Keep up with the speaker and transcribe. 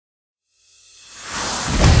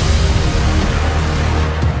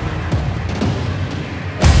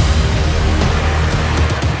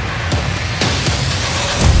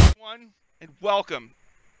welcome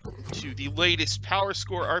to the latest Power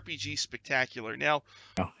Score RPG Spectacular. Now,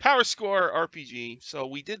 Power Score RPG, so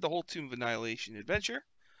we did the whole Tomb of Annihilation adventure,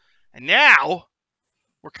 and now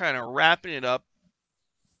we're kind of wrapping it up.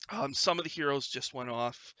 Some of the heroes just went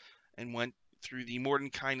off and went through the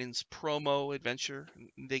Mordenkainen's promo adventure,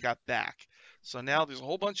 and they got back. So now there's a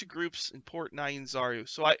whole bunch of groups in Port Nyanzaru.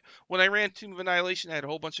 So when I ran Tomb of Annihilation, I had a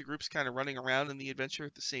whole bunch of groups kind of running around in the adventure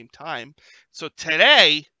at the same time. So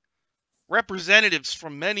today, representatives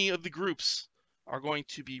from many of the groups are going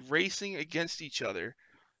to be racing against each other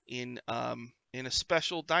in a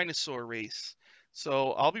special dinosaur race.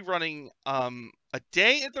 So I'll be running a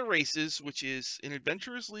day at the races, which is an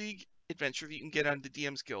Adventurers League adventure that you can get on the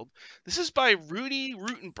DM's Guild. This is by Ruty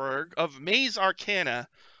Rutenberg of Maze Arcana,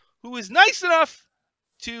 who is nice enough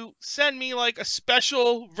to send me like a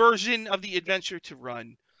special version of the adventure to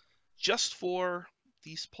run just for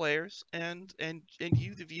these players and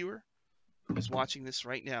you, the viewer, who's watching this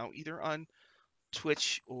right now, either on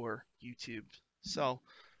Twitch or YouTube. So,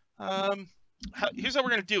 here's how we're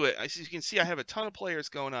going to do it. As you can see, I have a ton of players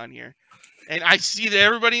going on here. And I see that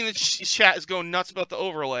everybody in the chat is going nuts about the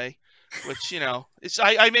overlay, which, you know,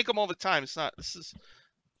 I make them all the time. This is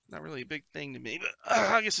not really a big thing to me, but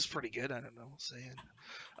I guess it's pretty good. I don't know. We'll say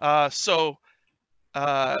it. So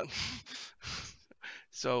the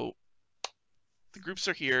groups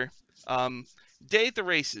are here. Day at the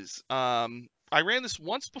races. I ran this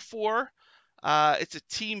once before. It's a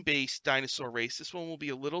team-based dinosaur race. This one will be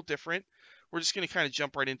a little different. We're just going to kind of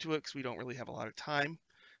jump right into it because we don't really have a lot of time.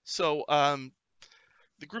 So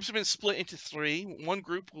the groups have been split into three. One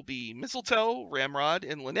group will be Mistletoe, Ramrod,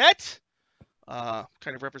 and Linnet, kind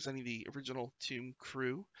of representing the original Tomb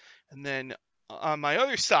crew. And then on my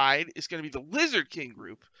other side is going to be the Lizard King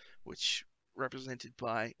group, which represented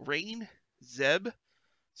by Rein, Zeb,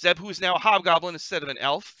 who is now a hobgoblin instead of an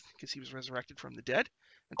elf because he was resurrected from the dead,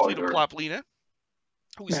 and Pleedleploplina,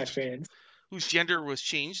 whose gender was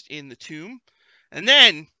changed in the tomb. And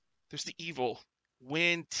then there's the evil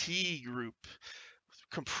Wen T group,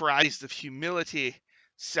 comprised of Humility,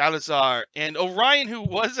 Salazar, and Orion, who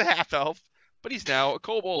was a half-elf, but he's now a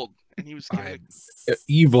kobold. And he was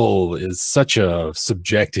evil is such a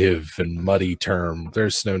subjective and muddy term.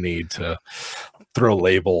 There's no need to throw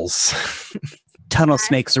labels. Tunnel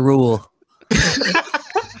snakes rule.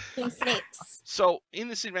 Snakes. So in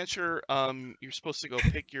this adventure, you're supposed to go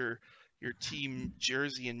pick your team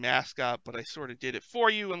jersey and mascot, but I sort of did it for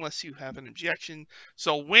you unless you have an objection.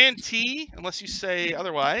 So Wen T, unless you say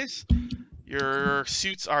otherwise, your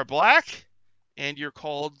suits are black and you're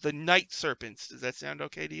called the Night Serpents. Does that sound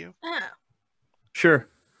okay to you? Oh. Sure.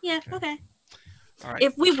 Yeah, okay. All right.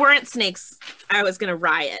 If we weren't snakes, I was gonna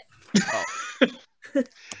riot. Oh.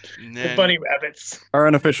 Then, the bunny rabbits. Our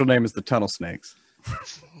unofficial name is the Tunnel Snakes.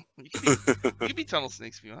 you can be tunnel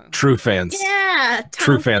snakes if you want. True fans. Yeah.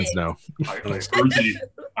 True fans know. I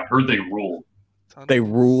heard they rule. They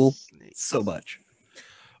rule snakes. so much.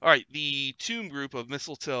 All right, the Tomb group of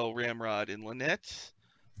Mistletoe, Ramrod, and Linnet.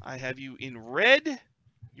 I have you in red.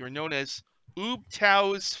 You're known as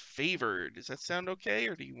Oobtao's Favored. Does that sound okay,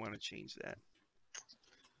 or do you want to change that?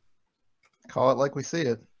 Call it like we see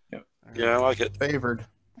it. Yep. Yeah, I like it. Favored.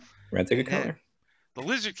 Red's a good color. The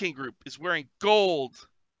Lizard King group is wearing gold,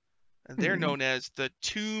 and they're known as the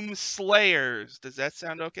Tomb Slayers. Does that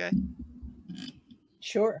sound okay?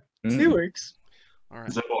 Sure. It works. All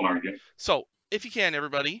right. Zeb won't argue. So, if you can,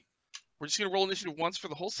 everybody, we're just going to roll initiative once for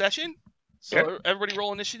the whole session. So, everybody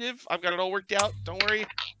roll initiative. I've got it all worked out. Don't worry.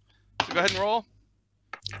 So, go ahead and roll.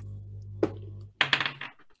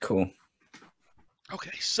 Cool.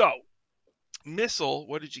 Okay, so, Missile,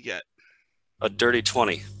 what did you get? A dirty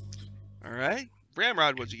 20. All right.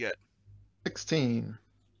 Ramrod, what'd you get? 16.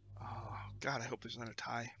 Oh, God, I hope there's not a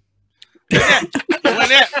tie.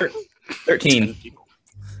 Linnet! 13.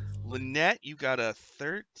 Linnet, you got a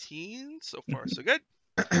 13. So far, so good.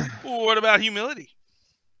 Ooh, what about Humility?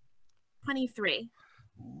 23.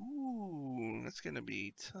 Ooh, that's going to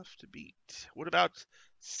be tough to beat. What about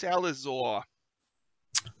Salazar?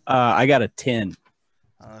 I got a 10.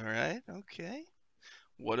 All right, okay.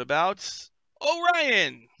 What about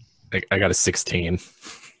Orion? I got a 16.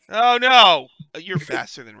 Oh, no. You're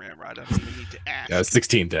faster than Ramrod. I don't even need to ask. Yeah,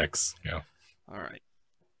 16 decks. Yeah. All right.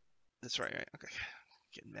 That's right. Okay.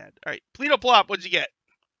 Getting mad. All right. Pleedleplop, what'd you get?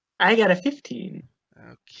 I got a 15.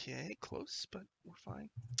 Okay. Close, but we're fine.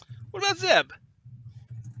 What about Zeb?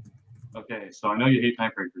 Okay, so I know you hate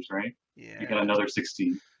tiebreakers, right? Yeah. You got another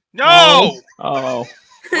 16. No! Oh.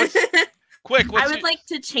 Quick, I would like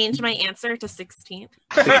to change my answer to 16.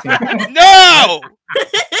 No!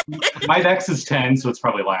 My dex is 10, so it's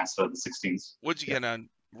probably last of the 16s. What'd you get on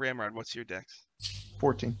Ramrod, what's your dex?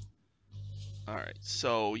 14. All right.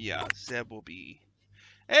 So yeah, Zeb will be,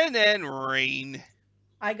 and then Rein.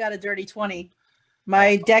 I got a dirty 20.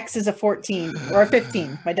 My dex is a 14 or a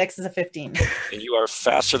 15. My dex is a 15. And you are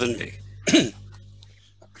faster than me.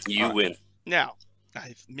 You win. Now,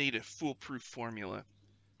 I've made a foolproof formula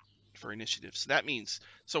for initiative. So that means,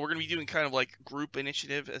 so we're going to be doing kind of like group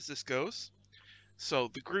initiative as this goes. So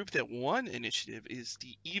the group that won initiative is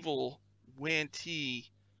the evil Wantee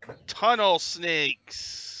Tunnel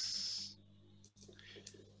Snakes.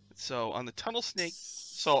 So on the Tunnel Snake,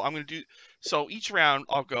 so I'm going to do, so each round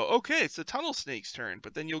I'll go, okay, it's the Tunnel Snake's turn,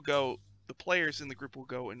 but then you'll go, the players in the group will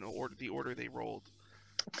go in the order they rolled.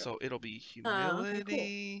 So it'll be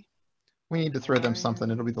humility. We need to throw them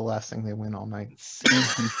something. It'll be the last thing they win all night.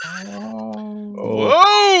 Oh.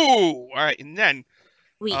 Whoa! All right, and then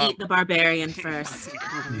We eat the barbarian first.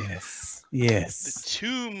 Yes. the Yes.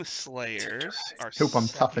 Tomb Slayers are Hope I'm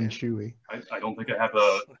tough and second. chewy. I don't think I have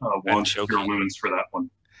a one choke. cure wounds for that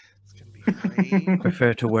one. It's gonna be Rein.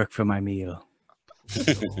 Prefer to work for my meal.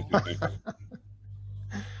 Who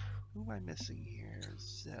am I missing here?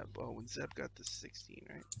 Zeb. Oh, when Zeb got the 16,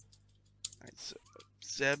 right? All right, so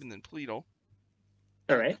Zeb and then Pleedle.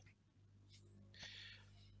 All right.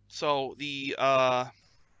 So the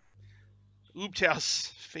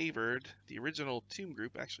Oobtaus favored, the original Tomb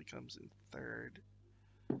group actually comes in third.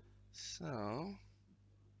 So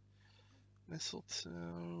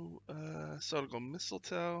Mistletoe, so it'll go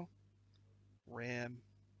Mistletoe, Ram,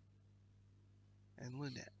 and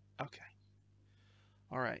Linnet. Okay.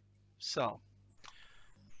 All right. So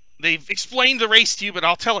they've explained the race to you, but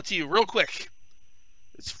I'll tell it to you real quick.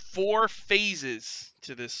 It's 4 phases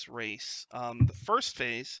to this race. The first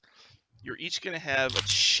phase, you're each going to have a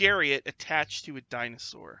chariot attached to a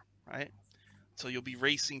dinosaur, right? So you'll be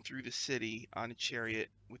racing through the city on a chariot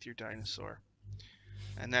with your dinosaur.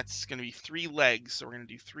 And that's going to be 3 legs, so we're going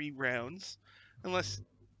to do 3 rounds. Unless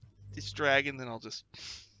it's dragon, then I'll just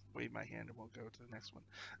wave my hand and we'll go to the next one.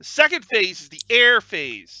 The second phase is the air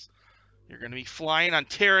phase. You're going to be flying on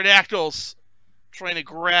pterodactyls, trying to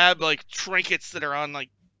grab like trinkets that are on like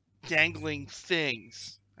dangling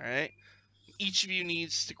things. All right. Each of you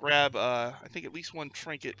needs to grab, I think, at least 1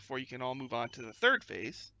 trinket before you can all move on to the third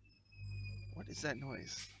phase. What is that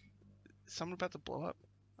noise? Is someone about to blow up?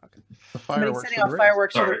 Okay. The Somebody fireworks. setting for the off race.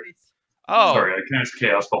 fireworks for the Sorry. race. Oh, Sorry, I cast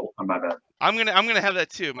chaos bolt on my bad. I'm gonna have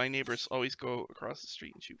that too. My neighbors always go across the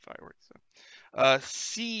street and shoot fireworks. So,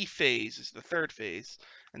 C phase is the third phase,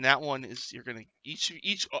 and that one is you're gonna each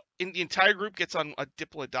in the entire group gets on a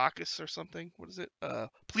diplodocus or something. What is it?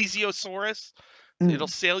 Plesiosaurus. It'll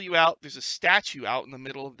sail you out. There's a statue out in the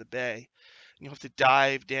middle of the bay. You have to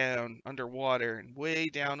dive down underwater, and way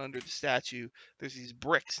down under the statue, there's these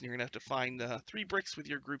bricks, and you're gonna have to find 3 bricks with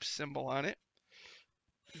your group symbol on it.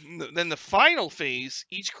 Then the final phase,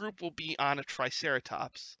 each group will be on a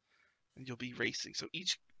triceratops, and you'll be racing. So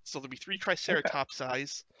there'll be 3 triceratops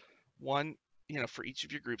size, one, for each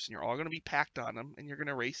of your groups, and you're all going to be packed on them, and you're going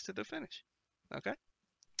to race to the finish. Okay.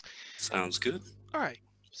 Sounds good. All right.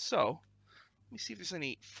 So let me see if there's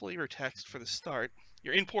any flavor text for the start.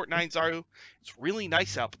 You're in Port 9 Zaru. It's really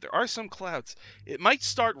nice out, but there are some clouds. It might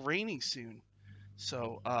start raining soon.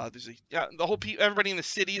 So there's everybody in the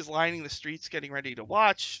city is lining the streets, getting ready to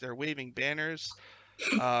watch. They're waving banners,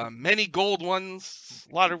 many gold ones,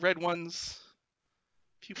 a lot of red ones,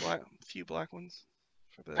 few black ones.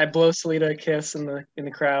 I blow Salita a kiss in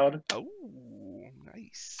the crowd. Oh,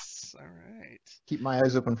 nice. All right. Keep my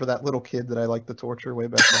eyes open for that little kid that I like to torture way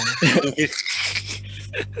back then.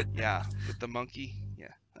 Yeah, with the monkey.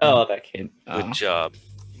 Yeah. Oh, that kid. Good job.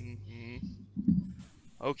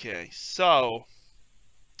 Okay, so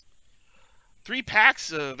 3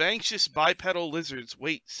 packs of anxious bipedal lizards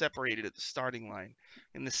wait separated at the starting line.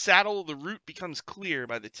 In the saddle, the route becomes clear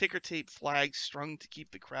by the ticker tape flags strung to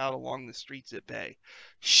keep the crowd along the streets at bay.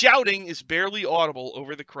 Shouting is barely audible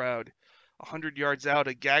over the crowd. 100 yards out,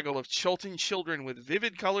 a gaggle of Chilton children with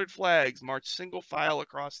vivid colored flags march single file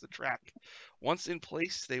across the track. Once in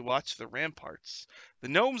place, they watch the ramparts. The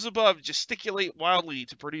gnomes above gesticulate wildly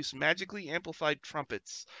to produce magically amplified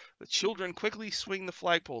trumpets. The children quickly swing the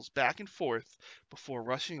flagpoles back and forth before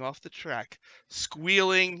rushing off the track,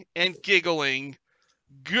 squealing and giggling.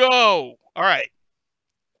 Go! All right.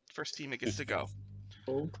 First team that gets to go.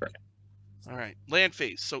 Oh, crap. All right. Land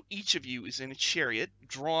phase. So each of you is in a chariot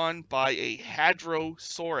drawn by a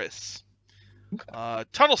Hadrosaurus.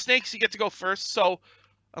 Tunnel snakes, you get to go first. So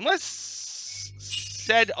unless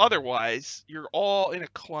said otherwise, you're all in a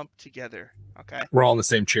clump together. Okay. We're all in the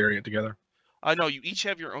same chariot together. No, you each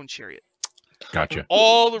have your own chariot. Gotcha.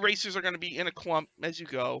 All the racers are going to be in a clump as you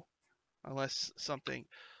go. unless something.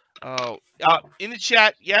 Oh, in the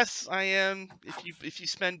chat, yes, I am. If you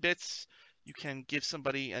spend bits, you can give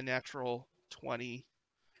somebody a natural 20.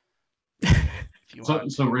 If you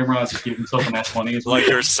want. So Ramrod just gave himself a nat 20 as well. Like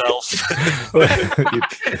yourself.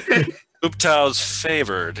 Ooptow's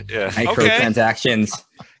favored. Yeah. Microtransactions.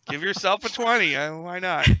 Give yourself a 20. Why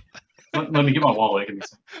not? Let me get my wallet.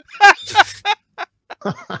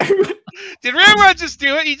 Did Ramrod just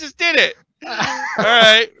do it? He just did it. All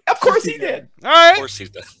right. Of course he did. All right. Of course he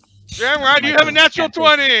did. Ramrod, you have a natural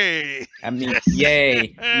 20. I mean,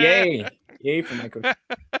 yay. Yay. Yay for micro.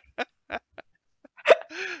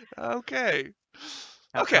 Okay.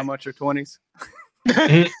 How much are 20s?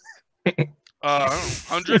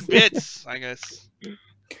 100 bits, I guess.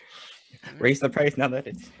 Raise the price now that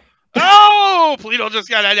it's. Oh, Pleedle just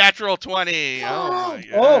got a natural 20.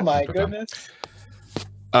 Oh my goodness.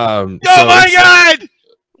 Oh my god!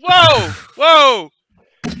 Whoa!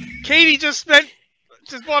 Katie just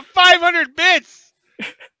bought 500 bits.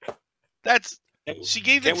 She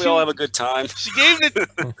gave the Can't we all have a good time? She gave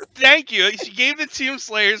the thank you. She gave the Tomb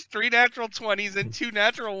Slayers 3 natural 20s and 2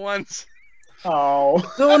 natural 1s. Oh.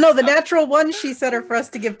 No, the natural ones she said are for us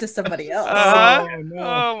to give to somebody else.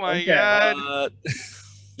 Oh my god.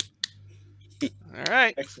 All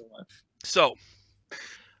right. Excellent. So,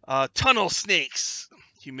 tunnel snakes.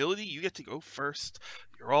 Humility, you get to go first.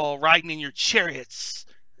 You're all riding in your chariots,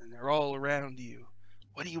 and they're all around you.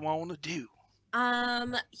 What do you want to do?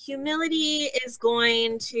 Humility is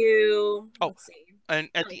going to. Let's see. And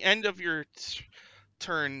at the end of your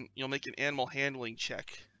turn, you'll make an animal handling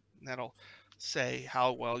check, and that'll say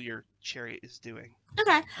how well your chariot is doing.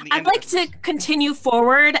 Okay. I'd like to continue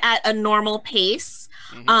forward at a normal pace.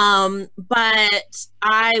 But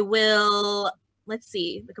I will. Let's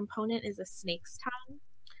see. The component is a snake's tongue.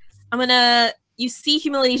 You see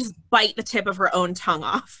Humility just bite the tip of her own tongue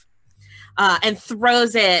off and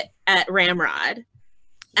throws it at Ramrod.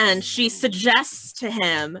 And she suggests to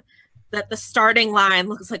him that the starting line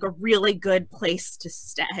looks like a really good place to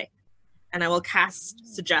stay. And I will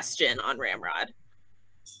cast Suggestion on Ramrod.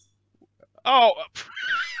 Oh,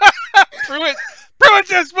 Pruitt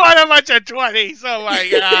just bought a bunch of 20s. Oh my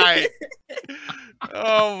god.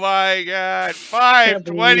 Oh my god. 5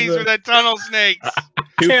 20s for the tunnel snakes.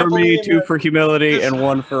 2 for me, 2 for Humility, and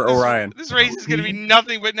 1 for Orion. This race is going to be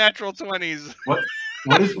nothing but natural 20s. What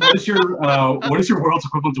is your world's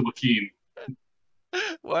equivalent to Wakeen?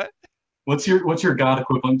 What? What's your god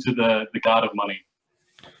equivalent to the god of money?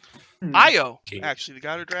 Io, actually, the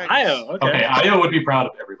god of dragons. Io, okay. Io would be proud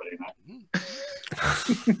of everybody now.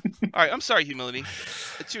 All right, I'm sorry, Humility.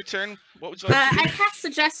 It's your turn. What would you like to do? I cast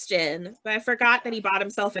Suggestion, but I forgot that he bought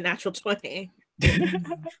himself a natural 20. But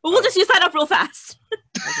we'll just use that up real fast.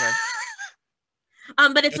 Okay.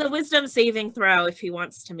 But it's a wisdom saving throw if he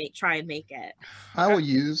wants to try and make it. I will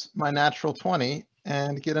use my natural 20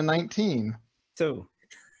 and get a 19. So,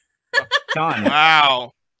 Sean.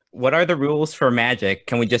 Wow. What are the rules for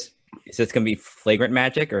magic? Is this going to be flagrant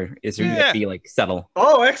magic, or is there going to be like subtle?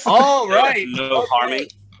 Oh, excellent. All right. No harming.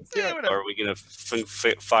 Yeah, or are we going to fling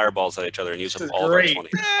fireballs at each other and use up all great. of our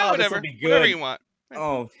 20? Whatever. Whatever you want.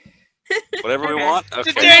 Oh. Whatever we want?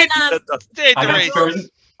 Okay. Today,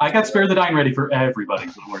 I got Spare the Dying ready for everybody,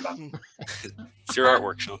 so don't worry about it. It's your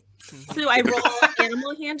artwork, Sean. So I roll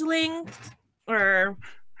animal handling, or?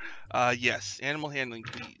 Yes, animal handling,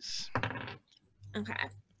 please. Okay.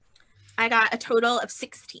 I got a total of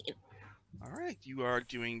 16. All right, you are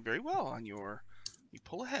doing very well on your. You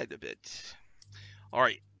pull ahead a bit. All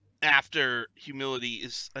right, after Humility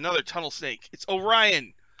is another tunnel snake. It's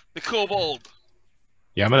Orion, the kobold.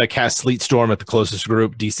 Yeah, I'm going to cast Sleet Storm at the closest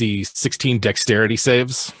group, DC 16 dexterity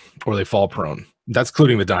saves, or they fall prone. That's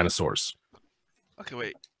including the dinosaurs. Okay,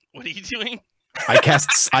 wait. What are you doing? I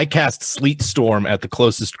cast Sleet Storm at the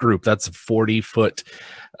closest group. That's a 40-foot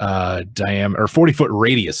diameter, or 40-foot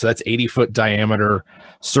radius. So that's 80-foot diameter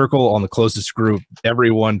circle on the closest group.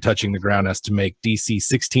 Everyone touching the ground has to make DC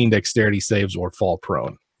 16 dexterity saves or fall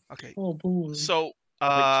prone. Okay. Oh, boy. So,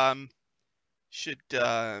 you're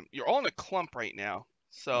all in a clump right now.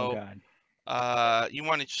 So, you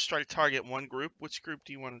want to just try to target one group? Which group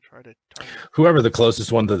do you want to try to target? Whoever the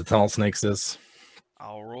closest one to the tunnel snakes is.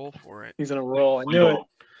 I'll roll for it. He's gonna roll. I knew it.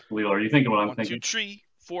 Leo, are you thinking what I'm 1, thinking? 2, 3,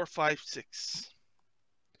 4, 5, 6.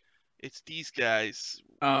 It's these guys.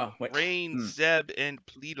 What? Rein, Zeb, and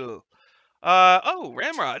Pleedle.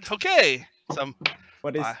 Ramrod. Okay.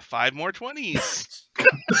 What is 5 more 20s.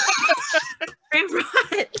 Ramrod.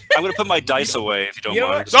 I'm going to put my dice away if you don't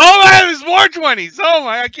mind. Oh, there's more 20s. Oh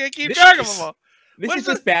my, I can't keep track of them all. This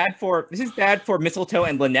is bad for Mistletoe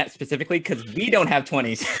and Linnet specifically because we don't have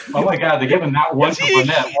 20s. Oh my god, they're giving that one to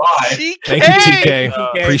Linnet. Why? TK! Thank you,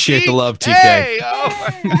 TK. Appreciate the love, TK.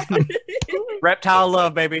 Oh my God. Reptile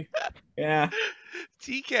love, baby. Yeah.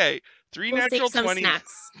 TK. Three We'll natural save some 20s.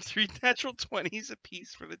 snacks. 3 natural 20s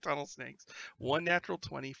apiece for the tunnel snakes. 1 natural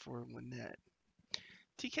 20 for Linnet.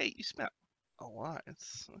 TK, you smell a lot.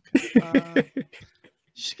 It's okay. You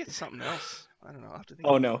should get something else. I don't know. I'll have to think.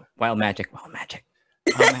 Oh no. Wild magic. Wild magic.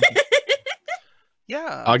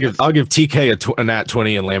 Yeah. I'll give TK a nat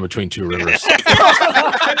 20 and Land Between Two Rivers.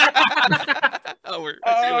 Oh, we're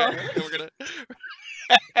gonna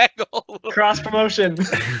haggle. Cross promotion.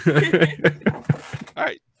 All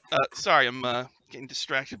right. Sorry, I'm getting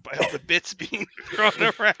distracted by all the bits being thrown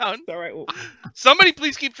around. All right. Well, Somebody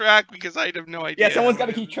please keep track because I have no idea. yeah, someone's got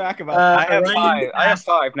to keep track of it. I have Orion, 5. I have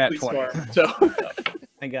 5 nat please 20. score. So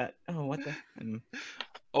I got. Oh, what the?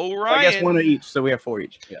 Orion. I guess 1 of each. So we have 4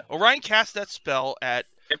 each. Yeah. Orion cast that spell at.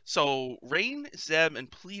 So Rein, Zeb, and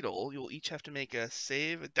Pleedle, you'll each have to make a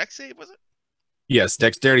save. A dex save, was it? Yes,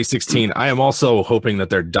 dexterity 16. I am also hoping that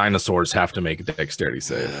their dinosaurs have to make a dexterity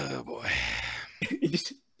save. Oh boy.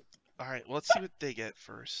 All right. Well, let's see what they get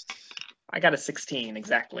first. I got a 16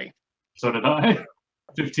 exactly. So did I.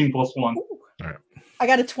 15 plus 1. I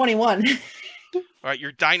got a 21. All right,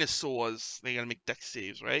 your dinosaurs, they gotta make dex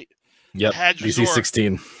saves, right? Yep, DC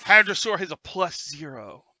 16. Hadrosaur has a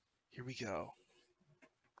 +0. Here we go.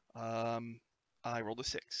 I rolled a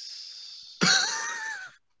 6.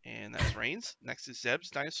 And that's Rein's. Next is Zeb's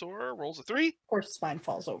dinosaur. Rolls a 3. Of course, spine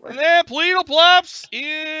falls over. And then Pleedleplops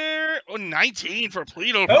here. Oh, 19 for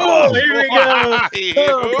Pleedleplops. Oh, here we go.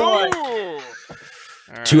 Oh,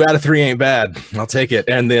 boy. 2 out of 3 ain't bad. I'll take it.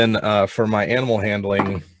 And then for my animal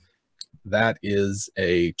handling, that is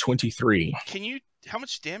a 23. Can you? How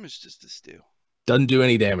much damage does this do? Doesn't do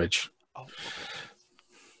any damage. Oh, okay.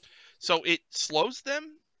 So it slows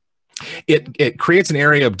them? It creates an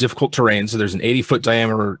area of difficult terrain. So there's an 80-foot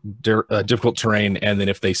diameter difficult terrain, and then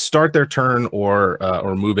if they start their turn or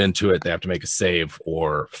move into it, they have to make a save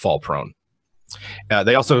or fall prone.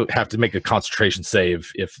 They also have to make a concentration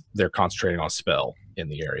save if they're concentrating on a spell in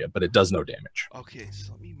the area, but it does no damage. Okay,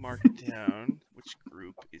 so let me mark down which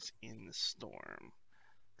group is in the storm.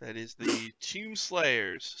 That is the Tomb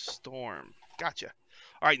Slayers Storm. Gotcha.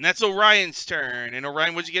 All right, and that's Orion's turn. And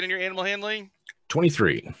Orion, what'd you get in your animal handling?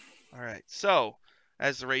 23. All right, so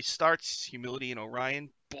as the race starts, Humility and Orion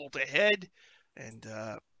bolt ahead, and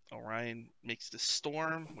Orion makes the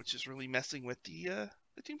storm, which is really messing with the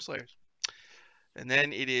Tomb Slayers. And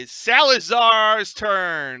then it is Salazar's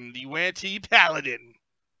turn, the Wanty Paladin.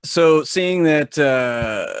 So seeing that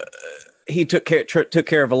he took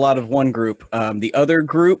care of a lot of one group, the other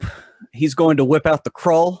group, he's going to whip out the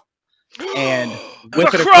crawl and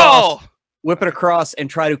whip it across and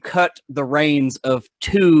try to cut the reins of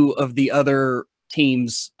 2 of the other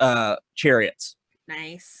team's chariots.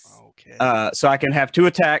 Nice. Okay. So I can have 2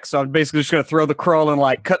 attacks. So I'm basically just going to throw the crawl and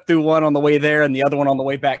like cut through one on the way there and the other one on the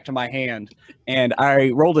way back to my hand. And I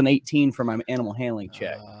rolled an 18 for my animal handling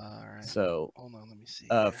check. All right. So hold on, let me see.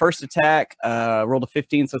 First attack, rolled a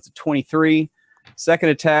 15, so it's a 23. Second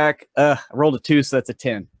attack, I rolled a 2, so that's a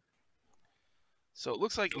 10. So it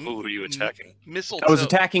looks like who are you attacking? Mistletoe. I was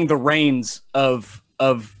attacking the reins of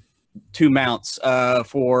 2 mounts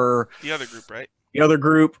for the other group, right? The other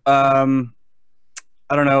group.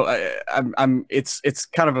 I don't know. It's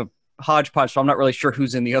kind of a hodgepodge, so I'm not really sure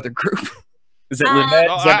who's in the other group. Is it Linnet?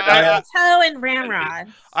 Mistletoe and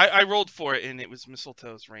Ramrod. I rolled for it, and it was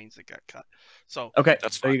Mistletoe's reins that got cut. So okay,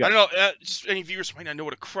 that's fine. I don't know. Just any viewers might not know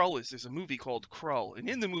what a Krull is. There's a movie called Krull, and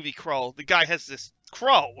in the movie Krull, the guy has this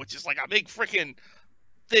Krull, which is like a big freaking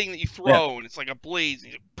thing that you throw, and it's like a blaze.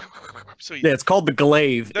 And so it's called the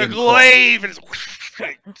glaive. The glaive, and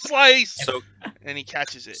it's slice, and he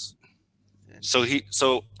catches it.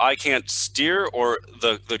 So I can't steer, or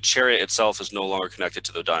the chariot itself is no longer connected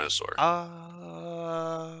to the dinosaur.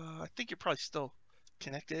 I think you're probably still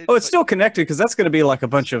connected. Oh, it's still connected because that's going to be like a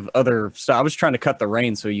bunch of other stuff. I was trying to cut the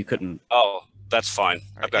rein so you couldn't. Oh, that's fine.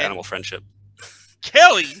 I've got animal friendship.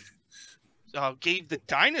 Kelly gave the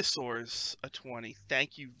dinosaurs a 20.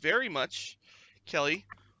 Thank you very much, Kelly,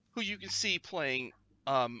 who you can see playing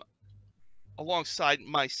alongside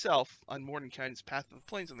myself on Mordenkainen's Path of the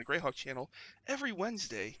Plains on the Greyhawk channel every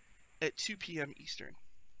Wednesday at 2 p.m. Eastern.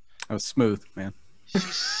 That was smooth, man.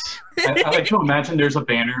 I like to imagine there's a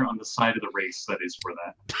banner on the side of the race that is for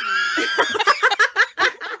that.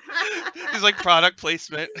 It's like product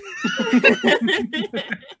placement.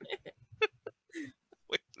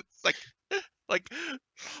 It's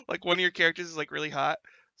like one of your characters is like really hot,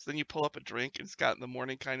 So then you pull up a drink and it's got the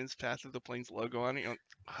morning kindness passive, the plane's logo on it. You're like,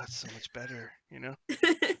 oh, it's so much better, you know? All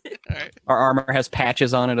right. Our armor has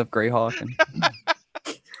patches on it of Greyhawk. And...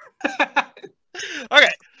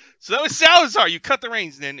 Okay. So that was Salazar. You cut the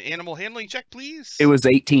reins. Then animal handling check, please. It was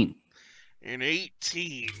 18. An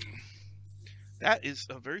 18. That is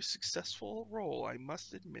a very successful roll. I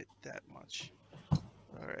must admit that much.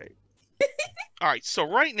 All right. All right. So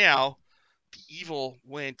right now, the evil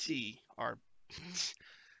Wantee are,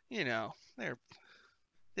 you know,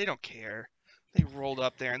 they don't care. They rolled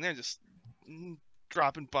up there and they're just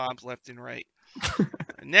dropping bombs left and right.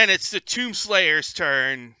 And then it's the Tomb Slayer's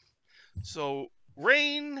turn. So,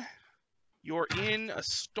 Rein, you're in a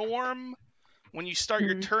storm. When you start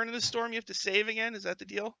your turn in the storm, you have to save again. Is that the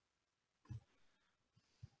deal?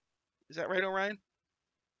 Is that right, Orion?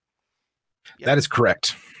 Yep. That is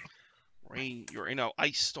correct. Rein, you're in an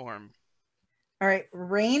ice storm. All right,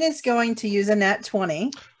 Rein is going to use a nat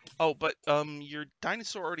 20. Oh, but your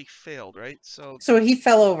dinosaur already failed, right? So he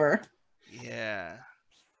fell over. Yeah.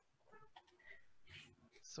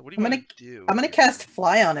 So what do you want to do? I'm gonna cast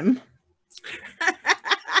fly on him.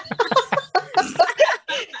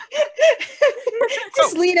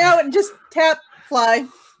 Just lean out and just tap fly.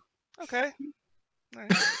 Okay. All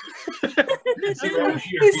right. See, your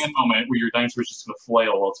hand moment where your dinosaur is just gonna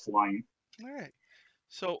flail while it's flying. All right.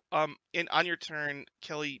 So and on your turn,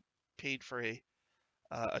 Kelly paid for a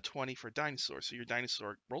 20 for a dinosaur. So your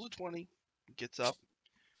dinosaur rolls a 20, gets up,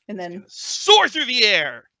 and then soar through the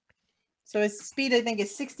air. So his speed, I think,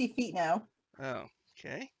 is 60 feet now. Oh,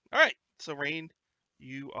 okay. All right. So Rein,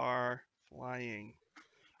 you are flying.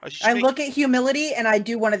 I look at humility and I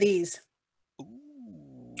do one of these.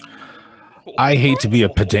 I hate to be a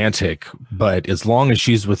pedantic, but as long as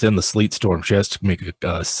she's within the sleet storm, she has to make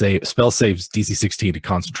a spell saves DC 16 to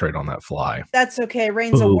concentrate on that fly. That's okay.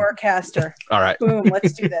 Rein's a warcaster. All right. Boom.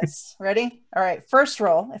 Let's do this. Ready? All right. First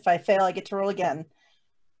roll. If I fail, I get to roll again.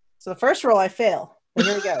 So the first roll, I fail. Well,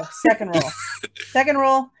 here we go. Second roll. Second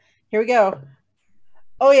roll. Here we go.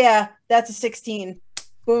 Oh, yeah. That's a 16.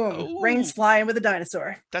 Boom. Rein's flying with a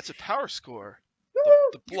dinosaur. That's a power score.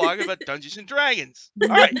 The blog about Dungeons and Dragons. All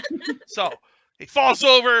right. So it falls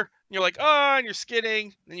over, and you're like, oh, and you're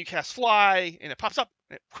skidding. Then you cast fly, and it pops up,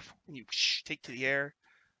 and you take to the air.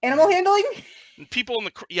 Animal handling? And people in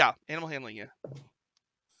the animal handling, yeah.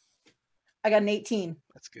 I got an 18.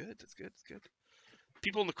 That's good. That's good. That's good.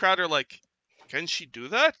 People in the crowd are like, can she do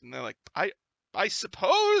that? And they're like, I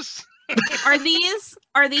suppose. Are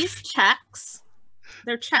these checks?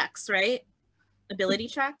 They're checks, right? Ability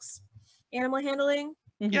checks. Animal handling.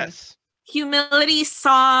 Mm-hmm. Yes. Humility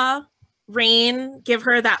saw Rein give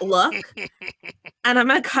her that look, and I'm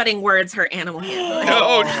not cutting words. Her animal handling.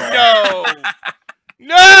 No.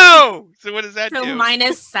 No. So what does that do? So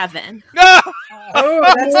 -7. No. Oh,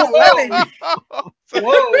 that's 11.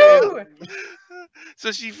 Whoa.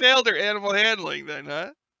 So she failed her animal handling then,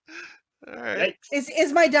 huh? All right.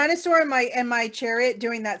 Is my dinosaur and my chariot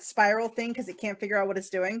doing that spiral thing because it can't figure out what it's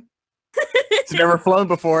doing? It's never flown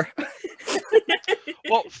before.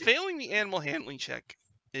 Well, failing the animal handling check,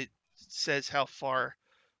 it says how far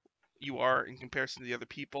you are in comparison to the other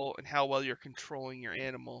people and how well you're controlling your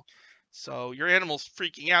animal. So your animal's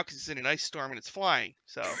freaking out because it's in an ice storm and it's flying.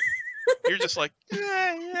 So you're just like,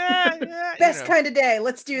 yeah. Best kind of day.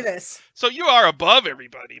 Let's do this. So you are above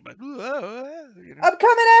everybody, but I'm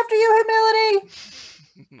coming after you,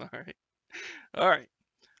 humility. All right.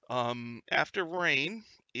 After Rein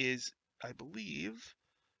is, I believe,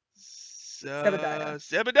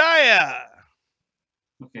 Zebediah.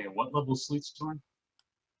 Okay, what level is Sleet Storm?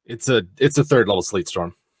 It's a 3rd level sleet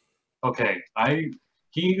storm. Okay,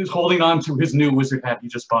 he is holding on to his new wizard hat he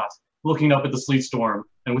just bought, looking up at the sleet storm,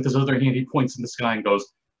 and with his other hand he points in the sky and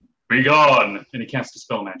goes, "Be gone!" And he casts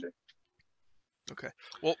Dispel Magic. Okay.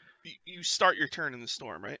 Well, you start your turn in the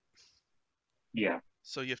storm, right? Yeah.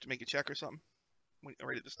 So you have to make a check or something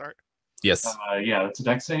right at the start? Yes. Yeah, that's a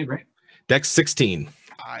dex save, right? Dex 16.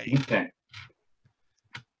 Okay.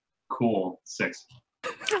 Cool. 6.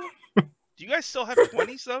 Do you guys still have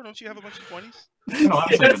 20s, though? Don't you have a bunch of 20s? No, I'm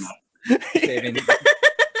saving that.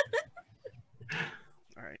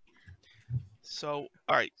 All right.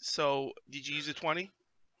 So, did you use a 20?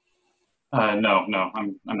 No,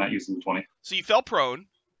 I'm not using the 20. So you fell prone.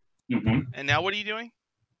 Mm-hmm. And now what are you doing?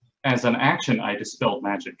 As an action, I dispelled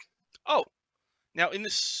magic. Oh, now in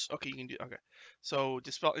this, okay, you can do. Okay, so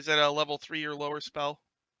dispel, is that a level 3 or lower spell?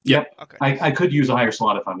 Yep. Okay. I could use a higher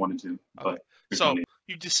slot if I wanted to, but so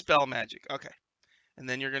you dispel magic. Okay, and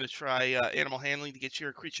then you're gonna try animal handling to get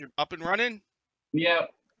your creature up and running.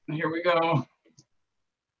 Yep. Here we go.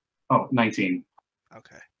 Oh, 19.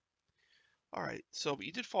 Okay. All right. So, but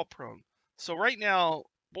you did fall prone. So right now,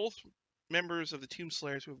 both members of the Tomb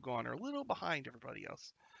Slayers who have gone are a little behind everybody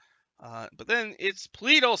else. But then it's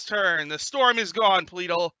Pleedle's turn. The storm is gone,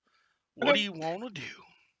 Pleedle. What do you want to do?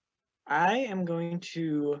 I am going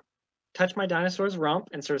to touch my dinosaur's rump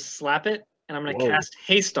and sort of slap it, and I'm going to cast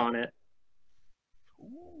haste on it.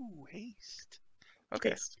 Ooh, haste. Okay.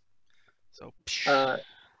 Haste. So.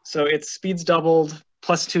 So its speed's doubled,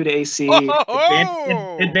 +2 to AC,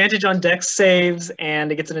 Oh! advantage on Dex saves,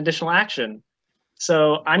 and it gets an additional action.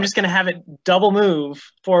 So I'm just going to have it double move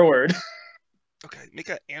forward. Okay, make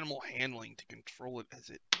an animal handling to control it as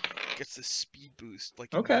it gets the speed boost,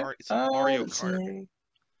 like Okay. it's like Mario Kart.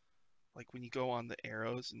 Like when you go on the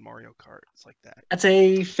arrows in Mario Kart, it's like that. That's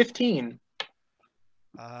a 15.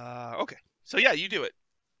 Okay. So yeah, you do it.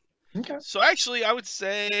 Okay. So actually, I would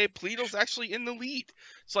say Pleedle's actually in the lead.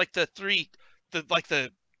 It's like the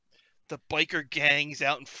biker gangs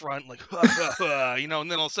out in front, like you know, and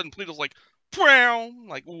then all of a sudden Pleedle's like, "Brown,"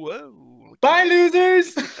 like whoa. Bye,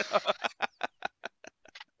 losers.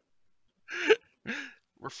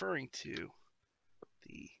 Referring to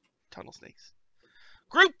the tunnel snakes.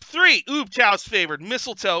 Group 3, Oobtow's favored.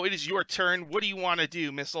 Mistletoe, it is your turn. What do you want to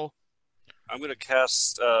do, Missile? I'm going to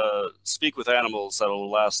cast Speak with Animals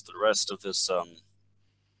that'll last the rest of this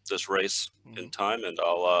this race in time, and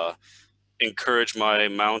I'll encourage my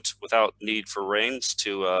mount without need for reins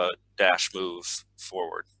to dash move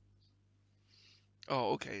forward.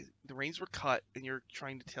 Oh, okay. The reins were cut, and you're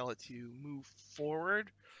trying to tell it to move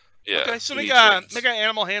forward? Yeah. Okay, so make an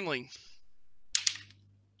animal handling.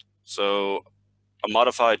 So a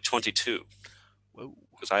modified 22. Whoa.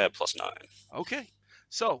 Because I have +9. Okay.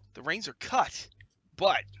 So the reins are cut,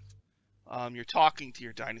 but you're talking to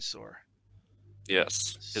your dinosaur.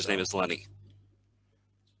 Yes. His name is Lenny.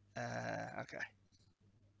 Okay.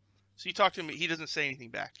 So you talk to him. He doesn't say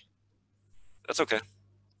anything back. That's okay.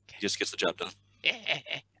 He just gets the job done. All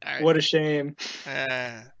right. What a shame.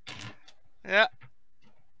 Yeah.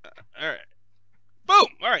 All right. Boom.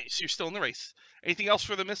 All right. So you're still in the race. Anything else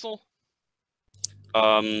for the missile?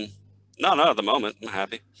 No, not at the moment. I'm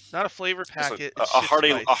happy. Not a flavor packet. A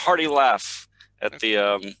hearty laugh at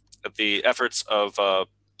the efforts of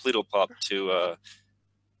Pleedleplop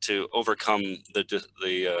to overcome the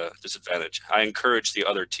disadvantage. I encourage the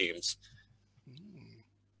other teams.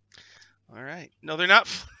 All right. No, they're not.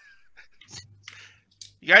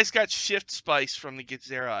 You guys got shift spice from the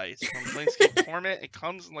Gizera. It's from Planescape Torment. It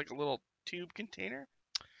comes in like a little tube container.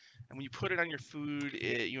 And when you put it on your food,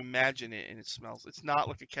 you imagine it and it smells. It's not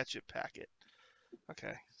like a ketchup packet.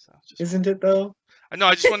 Okay. So Isn't it though? I know.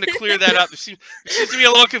 I just wanted to clear that up. There seems to be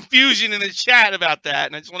a little confusion in the chat about that,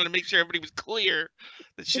 and I just wanted to make sure everybody was clear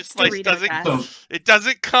that shift spice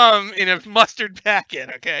doesn't come in a mustard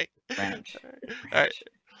packet. Okay. Ranch. All right.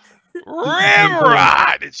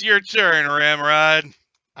 Ramrod, it's your turn, Ramrod.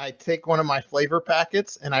 I take one of my flavor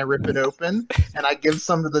packets and I rip it open and I give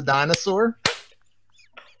some to the dinosaur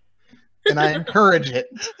and I encourage it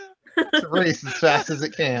to race as fast as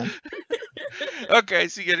it can. Okay,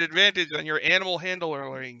 so you get advantage on your animal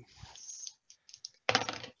handling.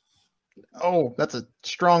 Oh, that's a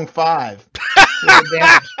strong 5.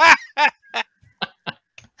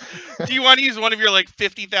 Do you want to use one of your like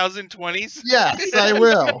 50,000 20s? Yes, I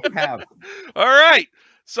will. All right.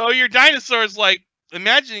 So your dinosaur's like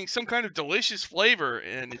imagining some kind of delicious flavor,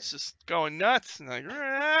 and it's just going nuts. And like,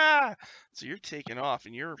 ah! So you're taking off,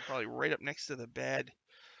 and you're probably right up next to the bad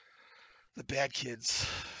kids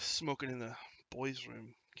smoking in the boys'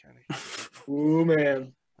 room, kind of. Ooh,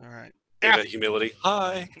 man. All right. Humility.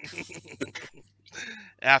 Hi.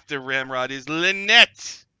 After Ramrod is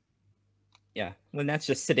Linnet. Yeah, Lynette's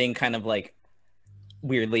just sitting kind of like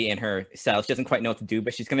weirdly in her cell. She doesn't quite know what to do,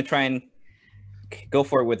 but she's going to try and go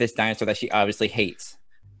for it with this dinosaur that she obviously hates.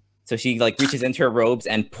 So she like reaches into her robes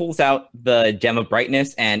and pulls out the gem of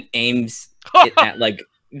brightness and aims it at like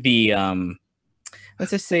the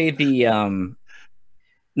let's just say the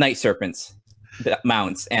night serpents, the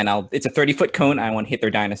mounts, and it's a 30-foot cone. I want to hit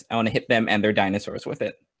I want to hit them and their dinosaurs with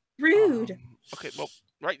it. Rude. Okay, well,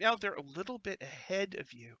 right now they're a little bit ahead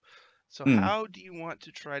of you. So how do you want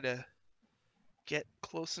to try to get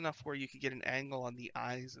close enough where you could get an angle on the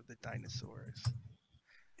eyes of the dinosaurs?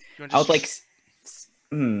 I would like.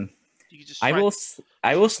 I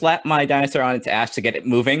will slap my dinosaur on its ass to get it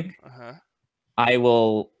moving. I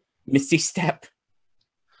will Misty Step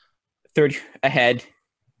 30 ahead,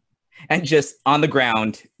 and just on the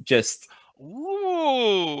ground, just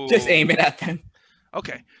aim it at them.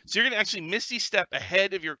 Okay, so you're gonna actually Misty Step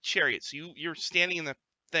ahead of your chariot. So you're standing in the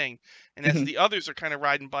thing, and as the others are kind of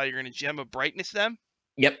riding by, you're gonna gem of brightness them.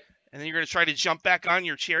 Yep. And then you're gonna try to jump back on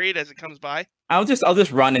your chariot as it comes by. I'll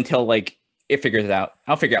just run until like it figures it out.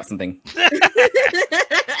 I'll figure out something.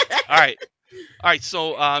 All right.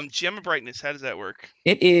 So, gem of brightness. How does that work?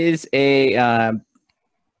 It is a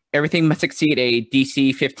everything must exceed a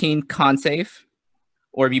DC 15 con save,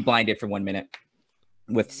 or be blinded for 1 minute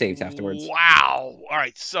with saves afterwards. Wow. All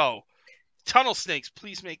right. So, tunnel snakes.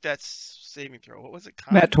 Please make that saving throw. What was it?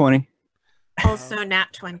 Nat 20. Also,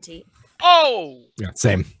 nat 20. Oh. Yeah,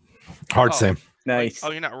 same. Hard same. Nice.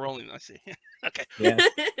 Oh, you're not rolling. I see. Okay. Yeah.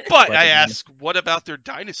 But I ask, what about their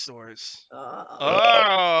dinosaurs?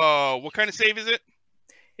 What kind of save is it?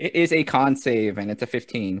 It is a con save, and it's a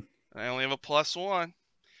 15. I only have a +1.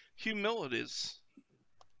 Humility is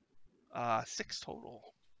 6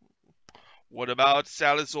 total. What about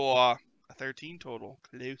Salazar? A 13 total.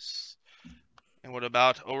 Close. And what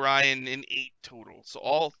about Orion? An 8 total. So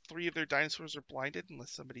all 3 of their dinosaurs are blinded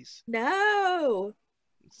unless somebody's... No.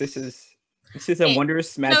 This is a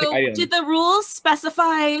wondrous magic item. Did the rules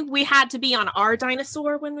specify we had to be on our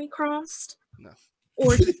dinosaur when we crossed? No.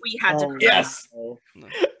 Or did we had to cross? Yes. No,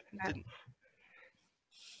 didn't.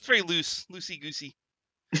 It's very loosey-goosey.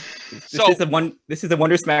 This is a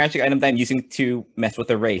wondrous magic item that I'm using to mess with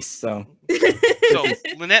the race. So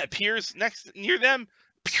Linnet appears near them,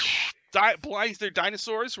 blinds their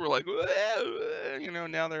dinosaurs. We're like,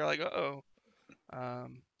 now they're like, uh-oh.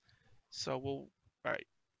 So all right.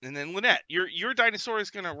 And then Linnet, your dinosaur is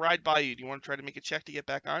gonna ride by you. Do you want to try to make a check to get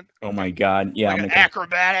back on? Oh my god, yeah. Like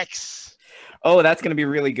acrobatics. Oh, that's gonna be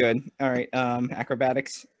really good. All right,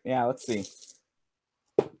 acrobatics. Yeah, let's see.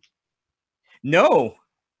 No,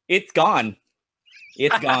 it's gone.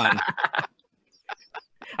 It's gone.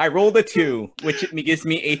 I rolled a 2, which gives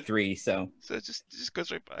me a 3. So it just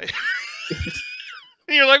goes right by.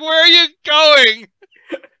 And you're like, where are you going?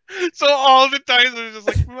 So all the times are just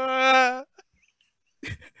like, ah.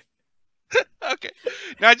 Okay.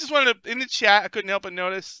 Now I just wanted to, in the chat, I couldn't help but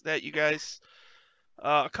notice that you guys,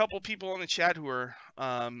 a couple people in the chat who are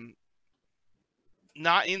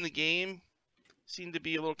not in the game seem to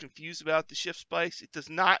be a little confused about the shift spice. It does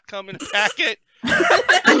not come in a packet.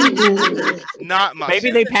 Not much.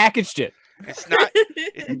 Maybe they packaged it. It's not.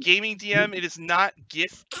 It's gaming DM. It is not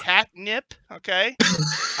gift catnip. Okay.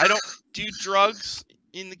 I don't do drugs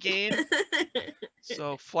in the game.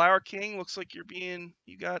 So Flower King looks like you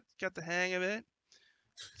got the hang of it.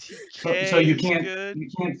 TK so you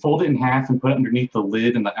can't fold it in half and put it underneath the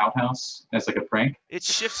lid in the outhouse as like a prank.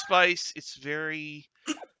 It's shift spice. It's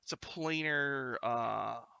a planar.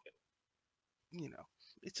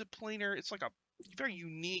 It's like a very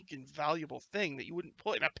unique and valuable thing that you wouldn't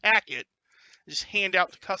put in a packet and just hand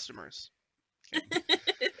out to customers. Okay.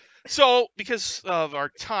 So because of our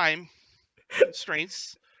time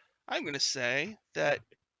constraints, I'm going to say that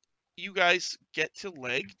you guys get to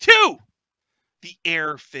leg 2, the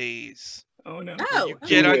air phase. Oh no! You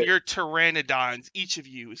get on your pteranodons. Each of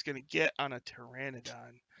you is going to get on a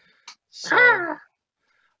pteranodon. So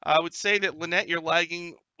I would say that Linnet, you're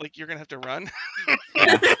lagging. Like you're going to have to run.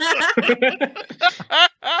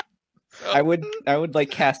 I would like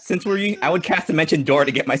cast I would cast Dimension Door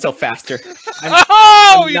to get myself faster. I'm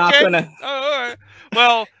not gonna. Oh, all right.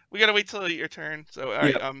 Well, we gotta wait till your turn. So all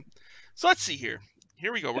right. So let's see here.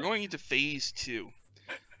 Here we go. We're going into phase 2.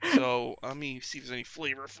 So let me see if there's any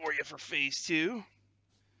flavor for you for phase 2.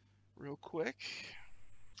 Real quick.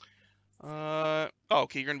 Okay.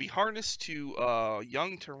 You're gonna be harnessed to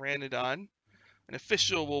young pteranodon. An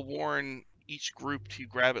official will warn each group to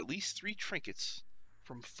grab at least 3 trinkets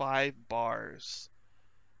from 5 bars.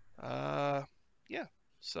 Yeah.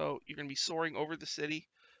 So you're gonna be soaring over the city,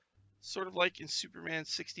 sort of like in Superman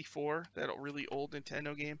 64, that really old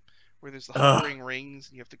Nintendo game where there's the hovering rings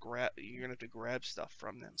and you're gonna have to grab stuff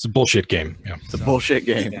from them. It's a bullshit game. Yeah. It's a bullshit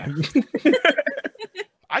game. Yeah.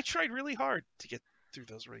 I tried really hard to get through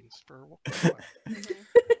those rings for a while.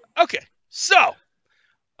 Okay, so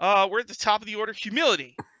we're at the top of the order.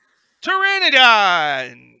 Humility.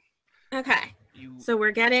 Pteranodon. Okay. So we're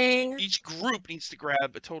getting... Each group needs to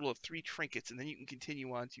grab a total of 3 trinkets, and then you can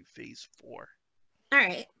continue on to phase 4. All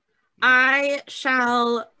right. I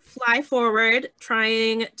shall fly forward,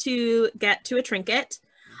 trying to get to a trinket.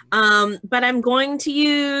 But I'm going to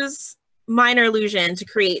use Minor Illusion to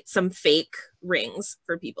create some fake rings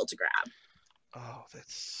for people to grab. Oh,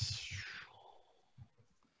 that's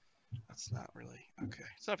not really... Okay.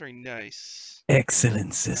 It's not very nice.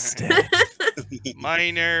 Excellent, sister. Right.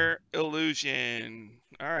 Minor Illusion.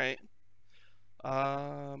 All right.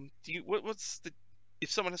 What's the...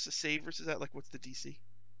 If someone has to save versus that, like, what's the DC?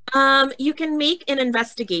 You can make an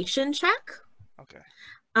investigation check. Okay.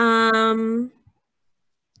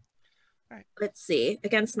 right. Let's see.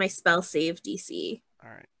 Against my spell save DC. All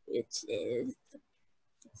right. Which is,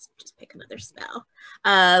 let's just pick another spell.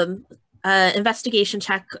 Investigation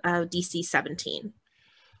check, DC 17.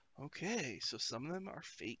 Okay, so some of them are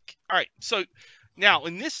fake. All right, so now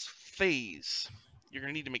in this phase, you're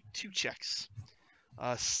gonna need to make 2 checks.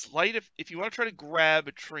 Sleight of, if you want to try to grab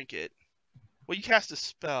a trinket, well, you cast a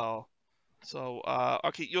spell, so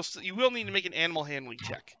okay, you will need to make an animal handling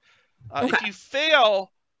check. Okay. If you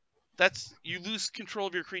fail, you lose control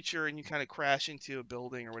of your creature and you kind of crash into a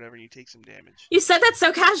building or whatever, and you take some damage. You said that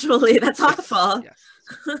so casually. That's awful.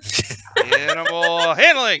 Yes. Animal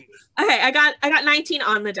handling. Okay, I got 19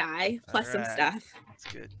 on the die plus some stuff. That's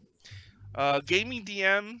good. Gaming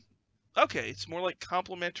DM. Okay, it's more like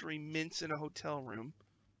complimentary mints in a hotel room.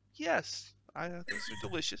 Yes, those are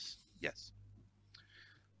delicious. Yes,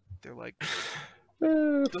 they're like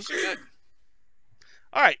those are good.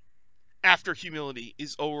 All right. After humility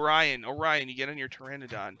is Orion. Orion, you get on your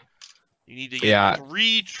Pteranodon. You need to get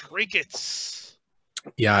 3 trinkets.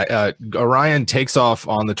 Yeah, Orion takes off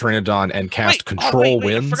on the Pteranodon and cast Control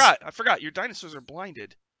Winds. I forgot. Your dinosaurs are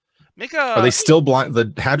blinded. Are they still blind? The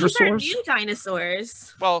hadrosaurs? These are new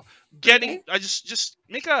dinosaurs. Well, I just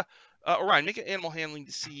make Orion, make an animal handling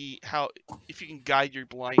to see if you can guide your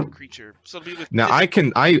blind creature. So it'll be with now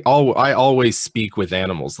I always speak with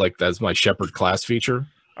animals, like that's my shepherd class feature.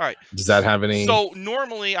 All right. Does that have any? So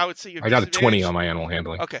normally I would say you have I got a 20 on my animal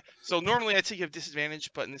handling. Okay. So normally I'd say you have disadvantage,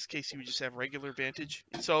 but in this case you would just have regular advantage.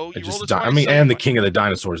 So you roll a 20. I mean, and the king of the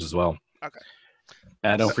dinosaurs as well. Okay.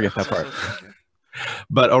 Don't forget that part.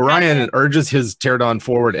 But Orion urges his pterodon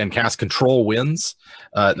forward and casts Control Winds.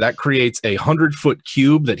 That creates a 100-foot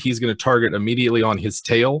cube that he's going to target immediately on his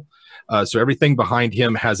tail. So everything behind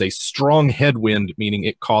him has a strong headwind, meaning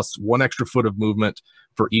it costs 1 extra foot of movement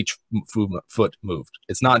for each foot moved.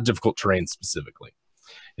 It's not difficult terrain specifically.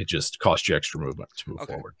 It just costs you extra movement to move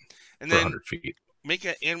forward and for then 100 feet. Make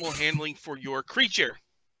an animal handling for your creature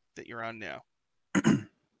that you're on now.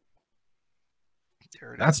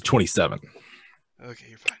 That's 27. Okay,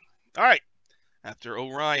 you're fine. All right. After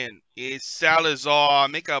Orion is Salazar.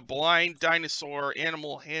 Make a blind dinosaur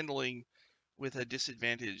animal handling with a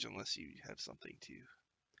disadvantage unless you have something to...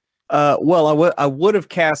 Well, I would have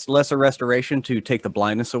cast Lesser Restoration to take the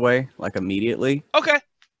blindness away, like immediately. Okay.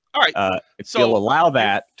 All right. If you'll allow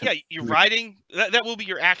that. You're riding. That will be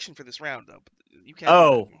your action for this round, though. You can't.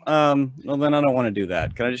 Well, then I don't want to do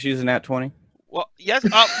that. Can I just use a nat 20? Well, yes.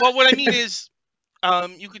 Well, what I mean is,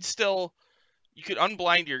 you could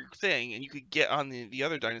unblind your thing and you could get on the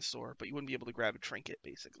other dinosaur, but you wouldn't be able to grab a trinket,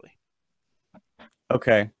 basically.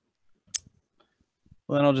 Okay.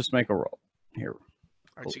 Well, then I'll just make a roll here.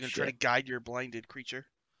 All right, so you're going to try to guide your blinded creature?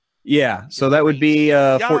 Yeah, so that would be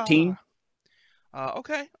 14.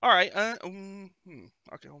 Okay, all right.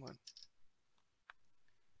 Okay, hold on.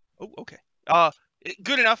 Oh, okay.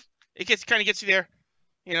 Good enough. It kind of gets you there.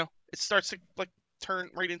 You know, it starts to like turn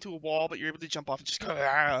right into a wall, but you're able to jump off and just go.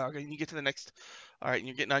 Okay, and you get to the next. All right, and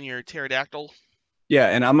you're getting on your pterodactyl.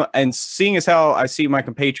 Yeah, and seeing as how I see my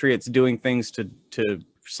compatriots doing things to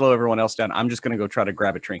slow everyone else down, I'm just going to go try to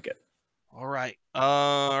grab a trinket. All right.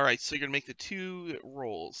 So you're going to make the 2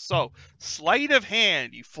 rolls. So, sleight of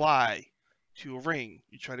hand, you fly to a ring.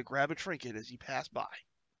 You try to grab a trinket as you pass by.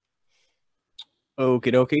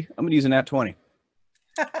 Okie dokie. I'm going to use a nat 20.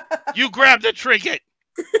 You grab the trinket!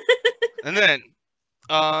 And then,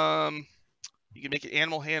 you can make it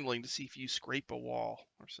animal handling to see if you scrape a wall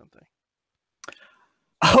or something.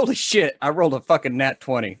 Holy shit, I rolled a fucking nat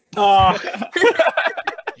 20.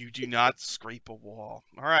 You do not scrape a wall.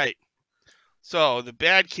 All right. So the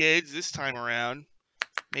bad kids this time around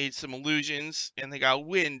made some illusions, and they got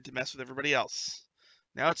wind to mess with everybody else.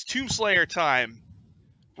 Now it's Tomb Slayer time.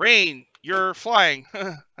 Rein, you're flying.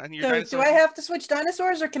 On your so do I have to switch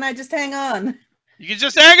dinosaurs, or can I just hang on? You can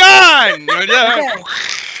just hang on! Okay.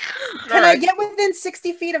 Can I get within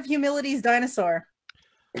 60 feet of Humility's dinosaur?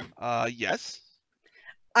 Yes.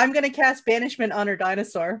 I'm going to cast Banishment on her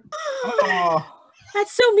dinosaur. Oh.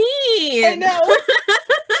 That's so mean. I know.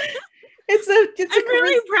 I'm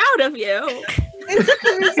really proud of you. It's a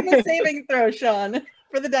charisma saving throw, Sean,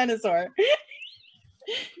 for the dinosaur.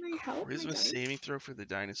 Charisma saving throw for the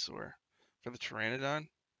dinosaur. For the Pteranodon?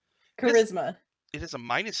 Charisma. It is a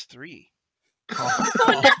 -3.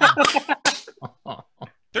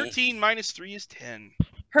 13 minus 3 is 10.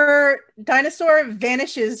 Her dinosaur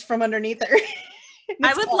vanishes from underneath her.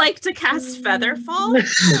 I would like to cast Featherfall.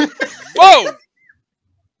 Whoa!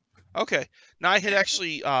 Okay. Now I had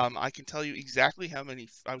actually, I can tell you exactly how many,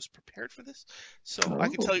 I was prepared for this. So I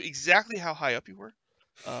can tell you exactly how high up you were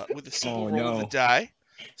with a single roll of the die.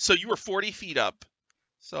 So you were 40 feet up.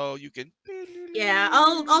 So you can. Yeah,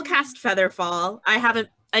 I'll cast Featherfall. I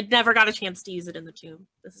never got a chance to use it in the tomb.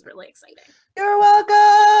 This is really exciting. You're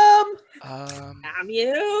welcome. Damn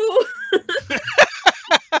you.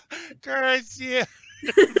 Curse you.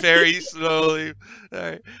 Very slowly. All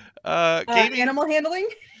right. Animal handling.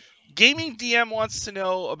 Gaming DM wants to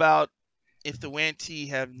know about if the Wanty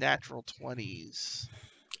have natural 20s.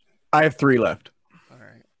 I have 3 left. All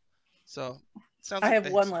right. So sounds. I like have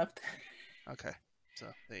they- 1 left. Okay. So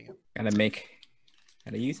there you go.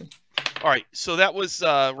 Gotta use them. All right. So that was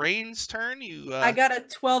Rein's turn. You. I got a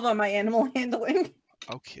 12 on my animal handling.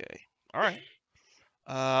 Okay. All right.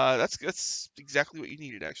 That's exactly what you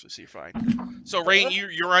needed, actually. So you're fine. So Rein,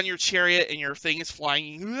 you're on your chariot and your thing is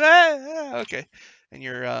flying. Okay. And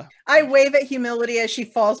you're. I wave at Humility as she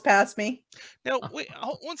falls past me. Now wait.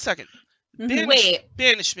 One second. Wait.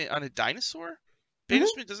 Banishment on a dinosaur.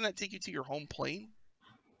 Banishment doesn't that take you to your home plane?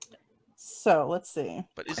 So let's see.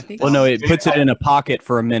 But isn't Well, no, it puts it in a pocket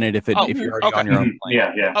for a minute if you're already on your own plane.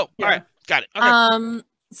 Yeah. Oh, all right. Got it. Okay.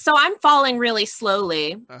 So I'm falling really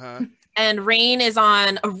slowly. And Rein is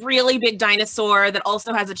on a really big dinosaur that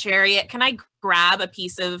also has a chariot. Can I grab a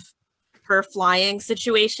piece of her flying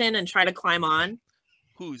situation and try to climb on?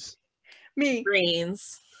 Whose? Me.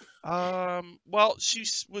 Rein's. Well, she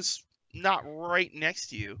was not right next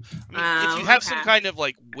to you. I mean, if you have some kind of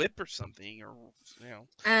like whip or something, or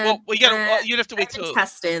you'd have to wait till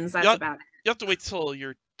intestines. That's about it. You have to wait till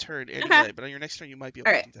your turn anyway. But on your next turn, you might be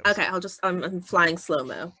able to do that. Okay. I'm flying slow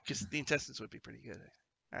mo because the intestines would be pretty good.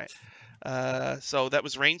 All right. So that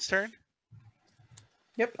was Rein's turn.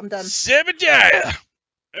 Yep, I'm done. Zebediah.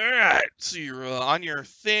 All right. So you're on your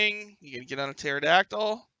thing. You gonna get on a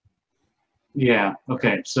pterodactyl? Yeah.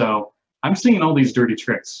 Okay. So I'm seeing all these dirty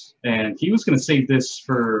tricks, and he was going to save this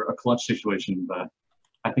for a clutch situation, but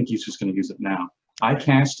I think he's just going to use it now. I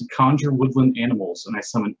cast Conjure Woodland Animals, and I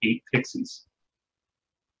summon 8 pixies.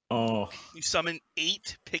 Oh. You summon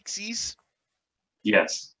 8 pixies?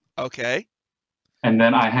 Yes. Okay. And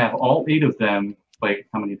then I have all 8 of them. Wait,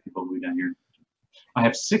 how many people are we got here? I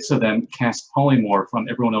have 6 of them cast Polymorph on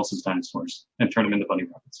everyone else's dinosaurs and turn them into bunny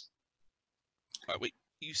rabbits. All right, wait.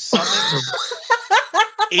 You summon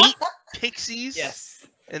 8 pixies? Yes.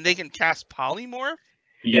 And they can cast Polymorph?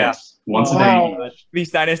 Yes. Once a day.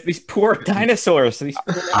 These poor dinosaurs.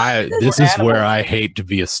 This is where I hate to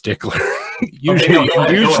be a stickler. Go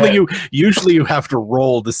usually you have to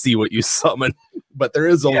roll to see what you summon, but there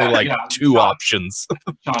is only 2 options.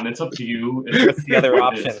 Sean, it's up to you. What's the other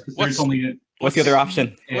option? What's the other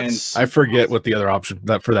option? I forget what the other option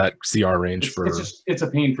for that CR range it's a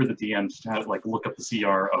pain for the DMs to have look up the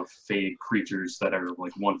CR of Fey creatures that are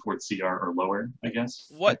 1/4 CR or lower, I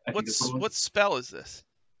guess. What spell is this?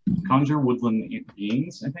 Conjure Woodland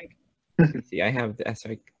Beings, I think. See, I have the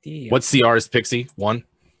SID. What CR is Pixie? 1?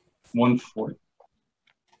 1/4.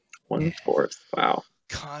 1/4. Wow.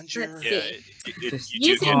 Conjure.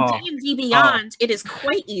 Using D&D Beyond, it is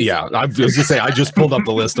quite easy. Yeah, I was gonna say I just pulled up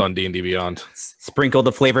the list on D&D Beyond. Sprinkle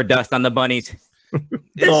the flavored dust on the bunnies.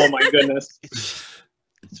 Oh my goodness.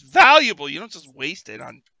 It's valuable. You don't just waste it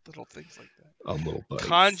on little things like that. On little bunnies.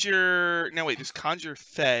 Conjure. No, wait. There's Conjure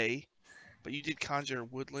Fey, but you did Conjure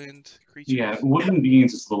Woodland creatures. Yeah, Woodland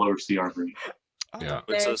Beings is the lower CR version. Yeah.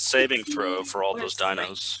 It's a saving throw for all those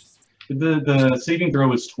dinos. The saving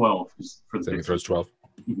throw is 12. For the saving throw is 12.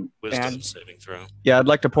 Wisdom saving throw. Yeah, I'd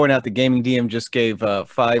like to point out the gaming DM just gave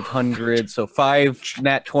 500, so 5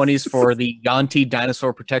 nat 20s for the Yanti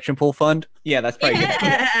Dinosaur Protection Pool Fund. Yeah, that's probably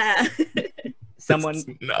good. Someone.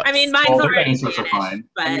 I mean, mine's already fine.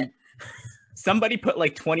 But somebody put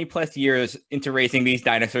 20+ years into raising these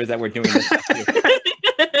dinosaurs that we're doing this.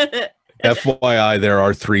 FYI, there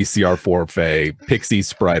are 3 CR4 Fey: Pixie,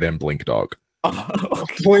 Sprite, and Blink Dog. Oh,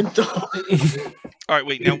 Blink Dog. All right,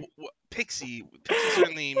 wait. Now, Pixies are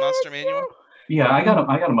in the monster manual. Yeah, I got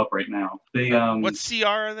them up right now. They What CR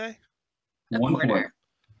are they? 1/4.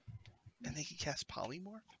 And they can cast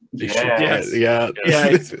Polymorph. Yeah.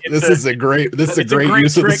 This is a great use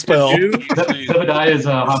of the spell. Zebediah is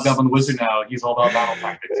a Hobgoblin Wizard now. He's all about battle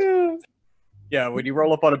tactics. Yeah, when you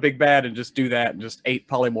roll up on a big bad and just do that and just 8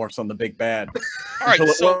 polymorphs on the big bad. All right,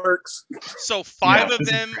 until it works. So 5 of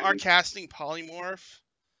them are casting Polymorph.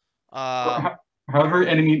 However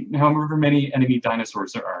many enemy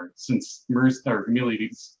dinosaurs there are, since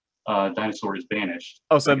Humility's dinosaur is banished.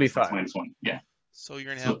 Oh, so that'd be 5. -1. Yeah. So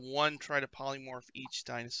you're gonna have 1 try to polymorph each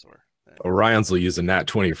dinosaur. Orion's will use a nat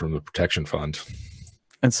 20 from the protection fund,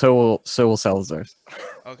 and so will Salazar's.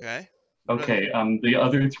 Okay. Okay. The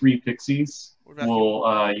other 3 pixies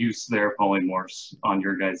will use their polymorphs on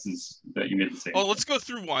your guys's that you made the save. Oh, let's go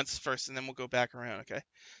through once first, and then we'll go back around. Okay.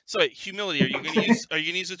 So wait, humility. Are you gonna use? Are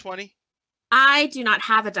you gonna use a 20? I do not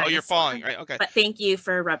have a dinosaur. Oh, you're falling, right? Okay. But thank you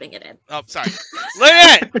for rubbing it in. Oh, sorry.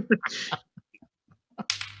 Linnet!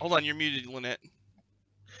 Hold on, you're muted, Linnet.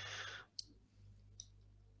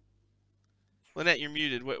 Linnet, you're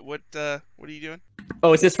muted. What are you doing?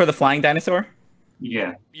 Oh, is this for the flying dinosaur?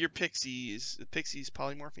 Yeah. Your pixie's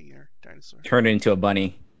polymorphing your dinosaur. Turn it into a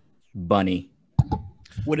bunny. Bunny.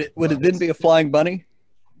 Would it then be a flying bunny?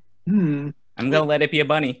 I'm gonna let it be a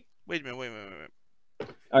bunny. Wait a minute.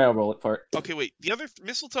 I'll roll it for it. Okay, wait. The other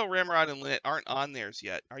Mistletoe, Ramrod, and Linnet aren't on theirs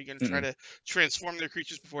yet. Are you gonna try to transform their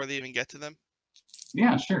creatures before they even get to them?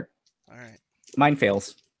 Yeah, sure. All right. Mine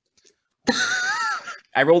fails.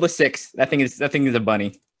 I rolled a 6. That thing is a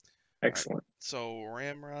bunny. Excellent. Right. So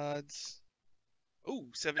Ramrod's. Oh,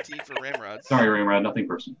 17 for Ramrod. Sorry, Ramrod, nothing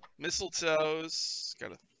personal. Mistletoe's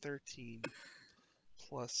got a 13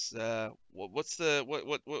 plus what's the what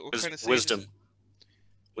kind of wisdom?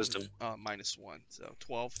 Wisdom. -1, so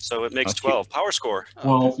 12. So it makes 12. Power score.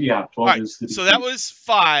 12, yeah. 12 right, is the so that was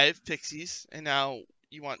 5 pixies, and now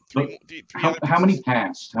you want three other how many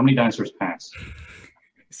passed? How many dinosaurs passed?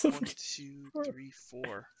 1, 2, 3,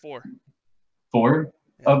 4. 4. 4?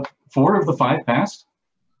 Yeah. 4 of the 5 passed?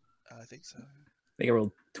 I think so. I think I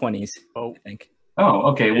rolled 20s. I think.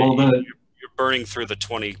 Oh, okay. Well, you're burning through the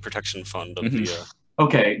 20 protection fund of the.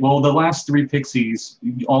 Okay. Well, the last 3 pixies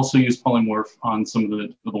also use polymorph on some of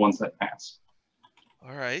the ones that pass.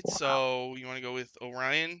 All right. Wow. So you want to go with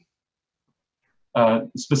Orion?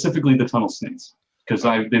 Specifically the tunnel snakes, because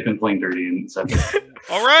they've been playing dirty and said.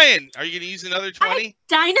 Orion, are you going to use another 20?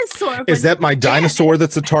 Dinosaur. Is that my dinosaur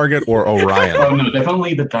that's a target or Orion? Oh no,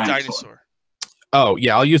 definitely the dinosaur. Oh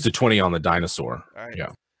yeah, I'll use the 20 on the dinosaur. All right. Yeah.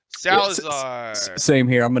 Salazar. Same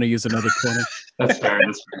here. I'm going to use another 20. That's fair.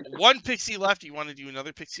 That's fair. 1 pixie left. You want to do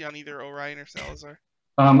another pixie on either Orion or Salazar?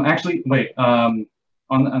 Actually, wait. On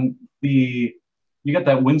the you got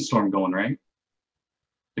that windstorm going, right?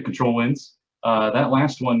 The control winds. That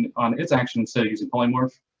last one on its action, instead of using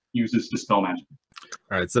polymorph, uses dispel magic.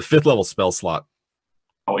 All right, it's the 5th level spell slot.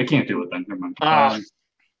 Oh, it can't do it then. Never mind.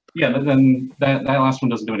 Yeah, then that last one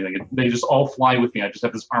doesn't do anything. They just all fly with me. I just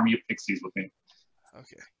have this army of pixies with me.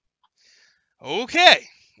 Okay. All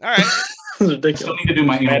right. I still need to do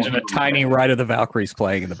my Imagine a tiny Ride of the Valkyries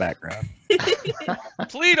playing in the background.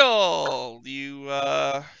 Pleedle, you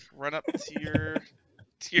run up to your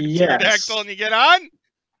Yes. pterodactyl and you get on?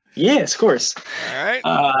 Yes, of course. All right.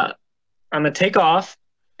 I'm going to take off,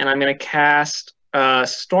 and I'm going to cast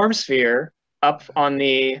Storm Sphere up on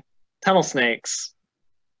the tunnel snakes.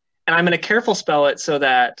 And I'm going to careful spell it so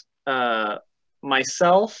that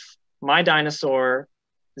myself, my dinosaur,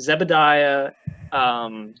 Zebediah,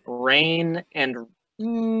 Rein, and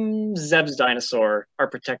Zeb's dinosaur are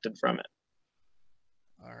protected from it.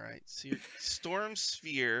 All right. So your Storm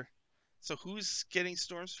Sphere. So who's getting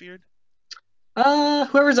Storm Sphered?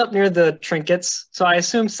 Whoever's up near the trinkets. So I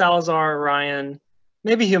assume Salazar, Orion,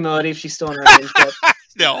 maybe Humility if she's still in range. But...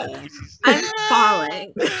 No. I'm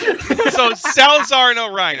falling. So Salazar and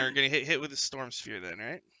Orion are going to hit with a Storm Sphere then,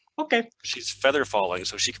 right? Okay. She's feather falling,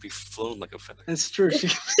 so she could be flown like a feather. That's true.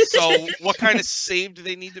 So what kind of save do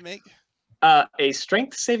they need to make? A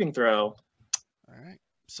strength saving throw. All right.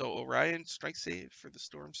 So Orion, strength save for the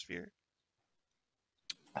Storm Sphere.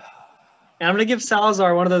 And I'm going to give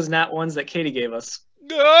Salazar one of those nat ones that Katie gave us.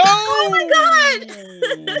 No! Oh my god!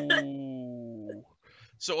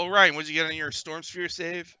 So Orion, what did you get on your Storm Sphere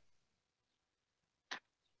save?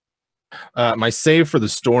 My save for the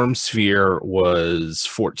Storm Sphere was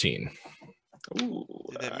 14. Ooh,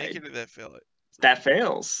 Did that make it or did that fail it? That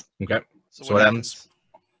fails. Okay. So what happens?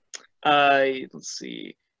 Let's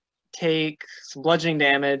see. Take some bludgeoning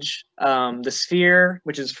damage. The sphere,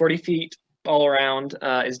 which is 40 feet all around,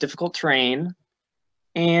 is difficult terrain.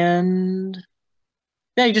 And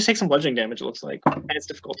yeah, you just take some bludgeoning damage, it looks like. And it's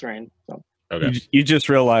difficult terrain. So. Okay. You just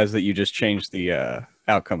realized that you just changed the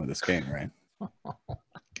outcome of this game, right?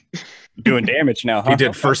 Doing damage now, huh? He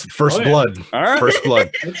did first blood. All right. First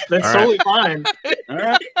blood. That's totally fine. All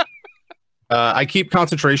right. I keep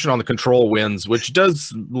concentration on the control winds, which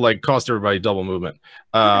does like cost everybody double movement.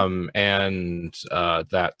 And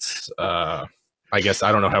that's I guess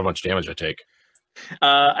I don't know how much damage I take.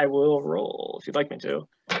 I will roll if you'd like me to.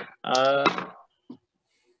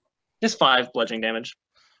 Just 5 bludgeoning damage.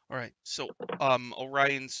 All right. So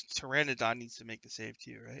Orion's Pteranodon needs to make the save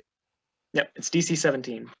too, right? Yep, it's DC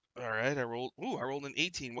 17. All right. I rolled an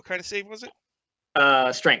 18. What kind of save was it?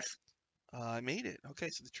 Strength. I made it. Okay,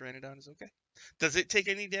 so the Pteranodon is okay. Does it take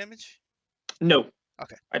any damage? No.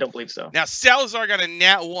 Okay. I don't believe so. Now Salazar got a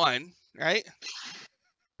nat 1, right?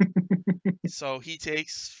 So he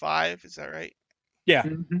takes 5. Is that right? Yeah.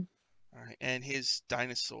 Mhm. All right. And his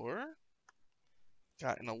dinosaur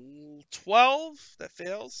got an 12. That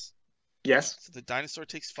fails. Yes. So the dinosaur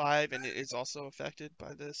takes 5, and it is also affected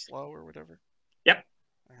by the slow or whatever. Yep.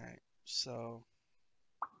 All right. So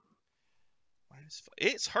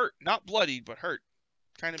it's hurt, not bloodied, but hurt.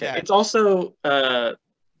 Kind of bad. It's also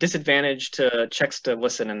disadvantage to checks to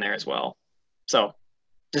listen in there as well. So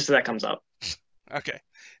just so that comes up. Okay.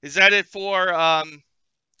 Is that it for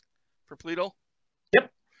Pleedle?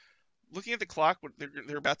 Yep. Looking at the clock,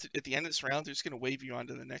 they're about to, at the end of this round, they're just going to wave you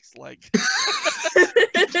onto the next leg.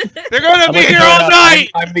 They're going to be here all night!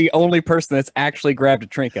 I'm the only person that's actually grabbed a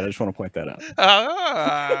trinket. I just want to point that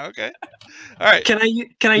out. Okay. All right. Can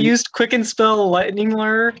I use Quicken Spell Lightning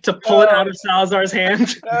Lure to pull it out of Salazar's hand?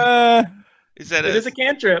 Is that It is a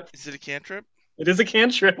cantrip. Is it a cantrip? It is a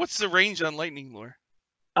cantrip. What's the range on Lightning Lure?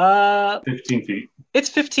 15 feet. It's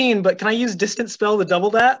 15, but can I use Distant Spell to double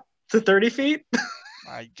that to 30 feet?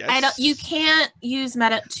 I guess. You can't use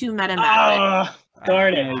two meta magic.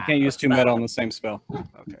 Darn it. Yeah, you can't use 2 meta on the same spell.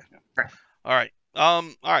 Okay. All right. All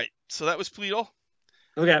right. So that was Pleedle.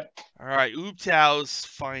 Okay. All right. Ooptow's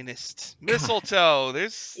finest. Mistletoe.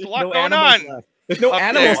 There's a lot no going animals on. left. There's no up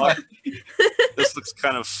animals there. left. This looks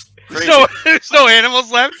kind of crazy. There's no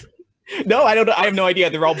animals left? No, I don't. I have no idea.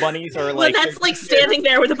 They're all bunnies or like. Lynnette's like standing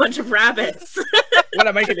there with a bunch of rabbits. What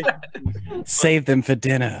am I gonna Save them for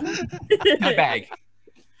dinner. My bag.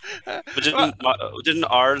 But didn't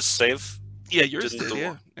ours save? Yeah, yours Didn't did, the yeah.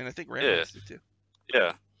 one- And I think Ramrod's did too.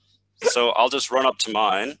 Yeah. So I'll just run up to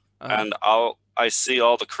mine, and I see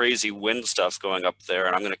all the crazy wind stuff going up there,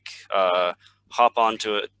 and I'm gonna hop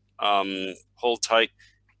onto it, hold tight,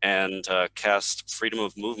 and cast Freedom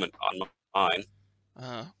of Movement on mine,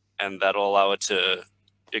 and that'll allow it to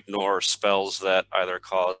ignore spells that either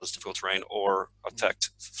cause difficult terrain or affect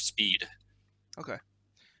speed. Okay.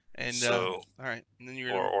 And So, all right, and then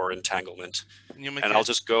you're or entanglement, and I'll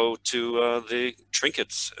just go to the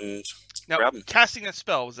trinkets and now grab them. casting that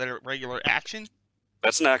spell, was that a regular action?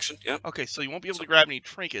 That's an action, yeah. Okay, so you won't be able to grab any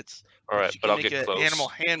trinkets. All right, you but can I'll make get a close. animal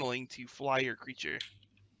handling to fly your creature.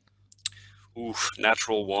 Ooh,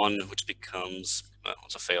 natural 1, which becomes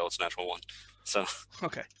it's a fail. It's a natural 1. So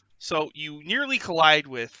Okay, so you nearly collide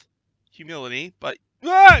with humility, but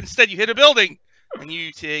instead you hit a building, and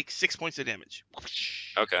you take 6 points of damage.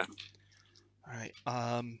 okay. All right.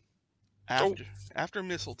 After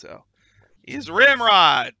Mistletoe is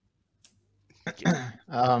Ramrod.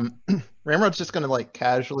 Ramrod's just gonna like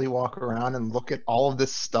casually walk around and look at all of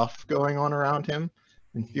this stuff going on around him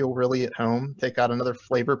and feel really at home. Take out another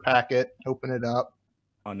flavor packet, open it up,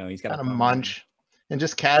 Oh no, he's got kind of munch, and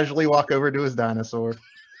just casually walk over to his dinosaur.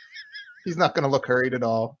 He's not gonna look hurried at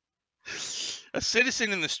all. A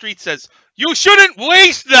citizen in the street says, "You shouldn't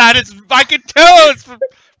waste that. I can tell it's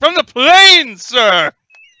from the plains, sir."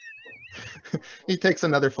 He takes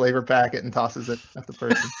another flavor packet and tosses it at the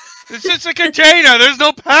person. It's just a container. There's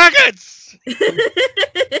no packets. He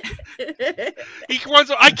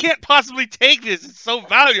wants. I can't possibly take this. It's so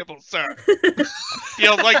valuable, sir.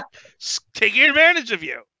 Feels like taking advantage of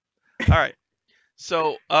you. All right.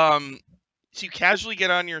 So, so you casually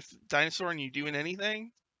get on your dinosaur and you doing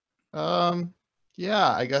anything? Yeah,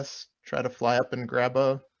 I guess try to fly up and grab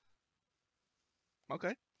a.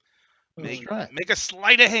 Okay. Let's try it. Make a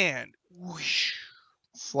sleight of hand. Whoosh.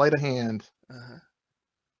 Sleight of hand.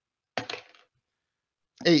 Uh-huh.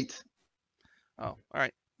 8. Oh, all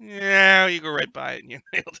right. Yeah, you go right by it and you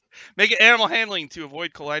nailed it. Make it animal handling to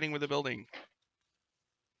avoid colliding with a building.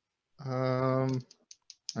 All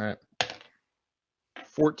right.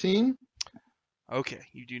 14. Okay,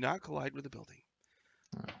 you do not collide with a building.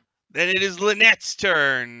 Then it is Linnet's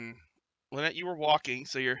turn. Linnet, you were walking,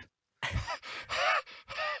 so you're.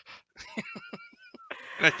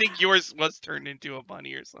 And I think yours was turned into a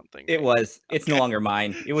bunny or something. It was. It's no longer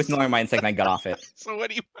mine. It was no longer mine the second I got off it. So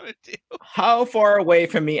what do you want to do? How far away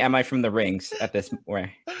from me am I from the rings at this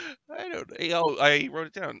way? I don't know. Oh, I wrote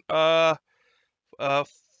it down.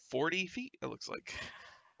 40 feet. It looks like.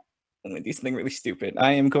 I'm gonna do something really stupid.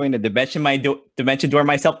 I am going to dimension door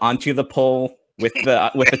myself onto the pole with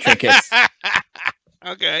the trinkets.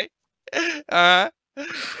 Okay.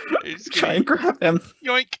 Try and grab them.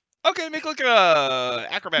 Yoink. Okay, make like a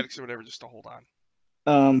acrobatics or whatever just to hold on.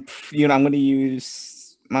 I'm gonna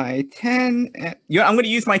use my 10. I'm gonna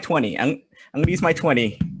use my 20. I'm gonna use my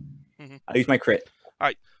 20. Mm-hmm. I'll use my crit. All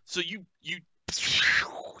right. So you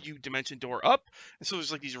dimension door up, and so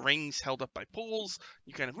there's like these rings held up by poles.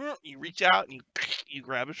 You kind of you reach out and you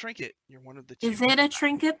grab a trinket. You're one of the two. Is it a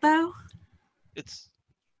trinket though? It's.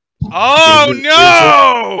 Oh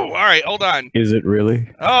no! All right, hold on. Is it really?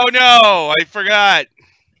 Oh no! I forgot.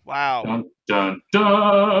 Wow. Dun dun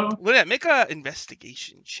dun. Linnet, make a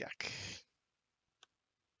investigation check.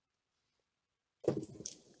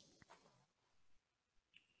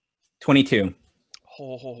 22.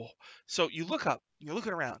 Oh, so you look up, you're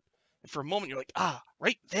looking around, and for a moment you're like,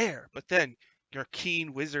 right there. But then your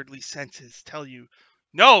keen wizardly senses tell you,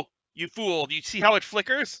 no, you fool. You see how it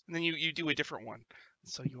flickers? And then you do a different one.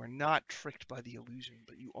 So you are not tricked by the illusion,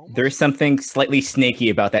 but you almost. There's something slightly snaky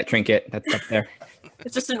about that trinket that's up there.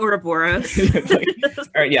 It's just an Ouroboros. All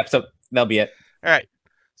right, yeah, so that'll be it. All right.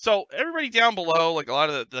 So everybody down below, like a lot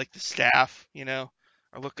of the staff, are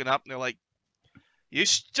looking up and they're like, you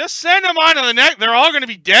just send them onto the neck. They're all going to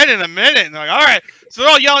be dead in a minute. And they're like, all right. So they're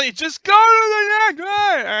all yelling, just go to the neck.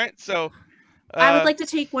 All right. So I would like to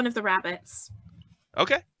take one of the rabbits.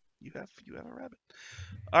 Okay. You have a rabbit.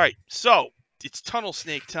 All right. So it's tunnel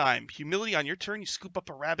snake time. Humility on your turn. You scoop up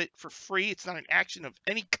a rabbit for free. It's not an action of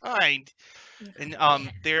any kind. And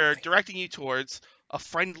they're directing you towards a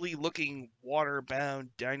friendly-looking water-bound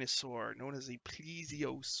dinosaur known as a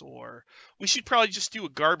plesiosaur. We should probably just do a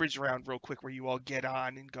garbage round real quick where you all get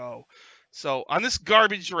on and go. So on this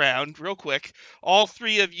garbage round, real quick, all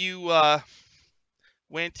three of you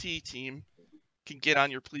Wanty team can get on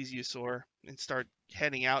your plesiosaur and start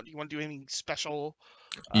heading out. Do you want to do anything special?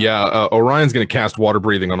 Yeah, Orion's going to cast water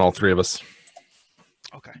breathing on all three of us.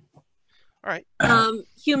 Okay. All right.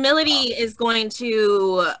 Humility is going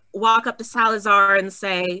to walk up to Salazar and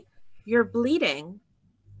say, "You're bleeding."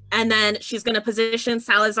 And then she's going to position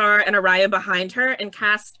Salazar and Orion behind her and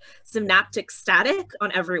cast synaptic static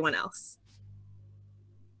on everyone else.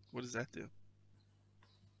 What does that do?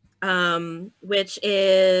 Which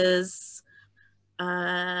is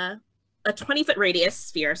a 20-foot radius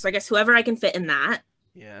sphere. So I guess whoever I can fit in that.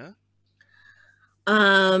 Yeah.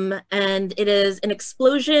 And it is an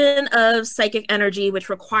explosion of psychic energy, which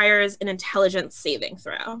requires an intelligence saving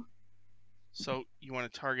throw. So you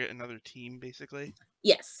want to target another team, basically?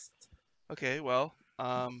 Yes. Okay. Well,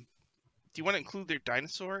 do you want to include their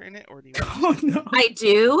dinosaur in it, or do you? Oh no. I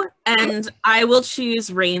do, and I will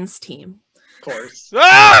choose Rein's team. Of course.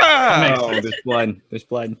 Ah! Oh, there's blood. There's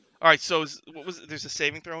blood. All right. So there's a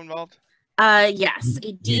saving throw involved? Yes,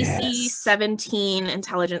 a DC Yes. 17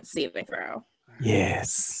 intelligence saving throw.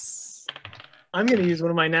 Yes. I'm gonna use one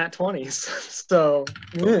of my nat 20s. So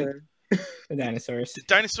The dinosaurs. The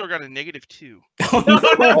dinosaur got a -2.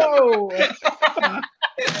 no!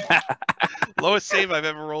 Lowest save I've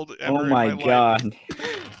ever rolled. Ever Oh in my life. god.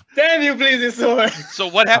 Damn you, plesiosaur! So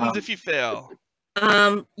what happens if you fail?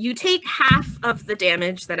 You take half of the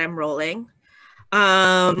damage that I'm rolling,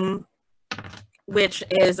 which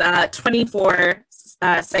is 24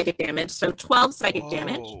 psychic damage, so 12 psychic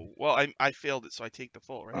damage. Well, I failed it, so I take the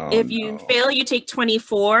full, right? Oh, If you no. fail, you take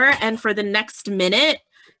 24, and for the next minute,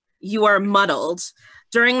 you are muddled.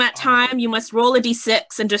 During that time, you must roll a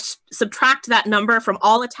d6 and just subtract that number from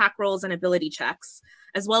all attack rolls and ability checks,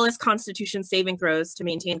 as well as Constitution saving throws to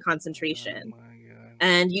maintain concentration. Oh my god.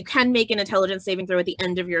 And you can make an intelligence saving throw at the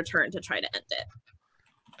end of your turn to try to end it.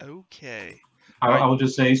 Okay. I will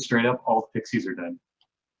just say straight up, all pixies are dead.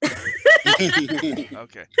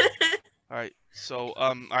 Okay. All right. So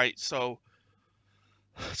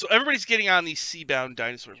so everybody's getting on these sea-bound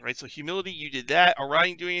dinosaurs, right? So humility, you did that.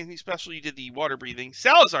 Orion doing anything special? You did the water breathing.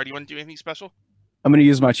 Salazar, do you want to do anything special? I'm going to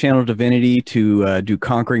use my channel divinity to do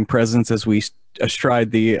conquering presence as we get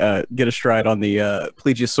astride on the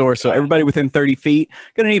plesiosaur. So everybody within 30 feet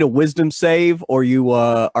going to need a wisdom save, or you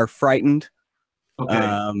are frightened.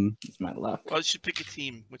 Okay. It's my luck. Well, you should pick a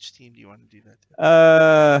team. Which team do you want to do that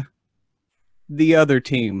to? The other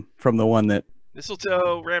team from the one that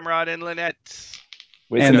Mistletoe, Ramrod, and Linnet.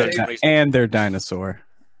 and their dinosaur.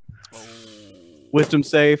 Oh. Wisdom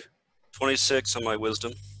save. 26 on my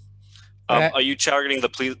wisdom. Okay. Are you targeting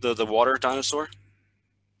the water dinosaur?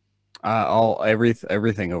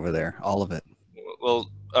 Everything over there, all of it. Well,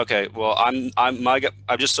 okay. Well, I'm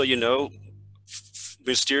just so you know,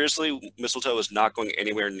 mysteriously, Mistletoe is not going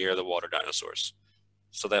anywhere near the water dinosaurs,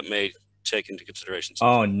 so that may take into consideration.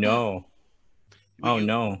 Oh no. Oh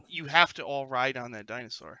no. You have to all ride on that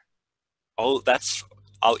dinosaur. Oh,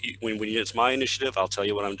 when it's my initiative, I'll tell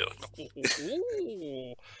you what I'm doing.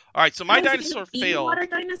 All right, so my Is it dinosaur gonna be a failed. water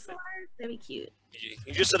dinosaur? That'd be cute.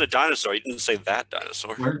 You just said a dinosaur. You didn't say that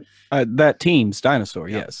dinosaur. Where? That team's dinosaur,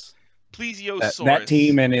 Yep. yes. Plesiosaurus. That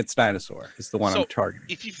team and its dinosaur is the one So- I'm targeting.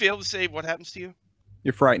 If you fail to save, what happens to you?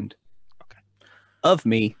 You're frightened. Okay. Of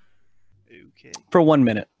me Okay. for 1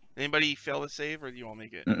 minute. Anybody fail to save, or do you all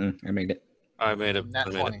make it? I made it. I made a Nat I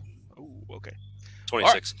made 20. it. Oh, okay.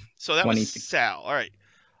 26. So that was 26. Sal. All right.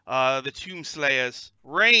 The Tomb Slayers.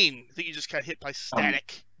 Rein. I think you just got hit by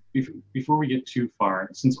static. Before we get too far,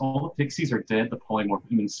 since all the pixies are dead, the polymorph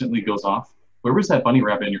instantly goes off. Where was that bunny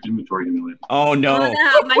rabbit in your inventory, Amelia? Oh no!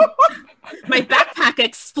 Oh, no. My backpack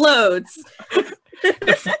explodes.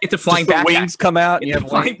 It's a flying Just the backpack. wings come out and you It's a have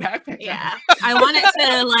flying backpack. Yeah, I wanted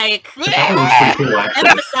to like That looks pretty cool, actually.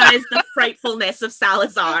 emphasize the frightfulness of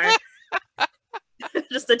Salazar.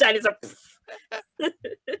 Just the dinosaur.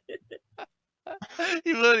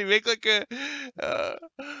 You literally make like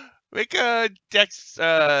a dex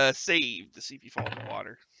save to see if you fall in the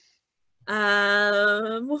water.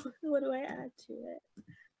 What do I add to it?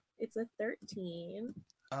 It's a 13.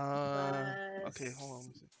 Okay, hold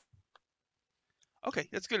on. Okay,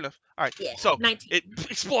 that's good enough. All right, Yeah, so 19. it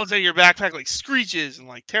explodes out of your backpack, like screeches and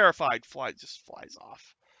like terrified, just flies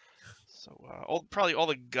off. So probably all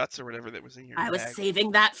the guts or whatever that was in your I was bag.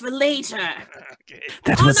 saving that for later. Okay.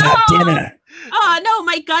 That was at dinner. Oh no,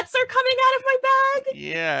 my guts are coming out of my bag.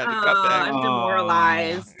 Yeah, the gut bag. I'm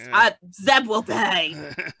demoralized. Yeah. Zeb will pay.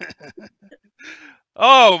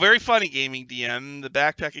 Oh, very funny, gaming DM. The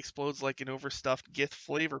backpack explodes like an overstuffed Gith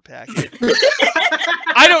flavor packet.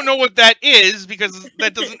 I don't know what that is because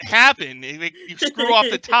that doesn't happen. You screw off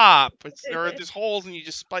the top, or there's holes and you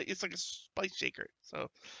just spice. It's like a spice shaker. So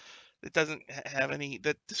it doesn't have any.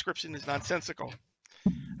 That description is nonsensical.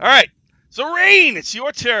 All right, so Rein, it's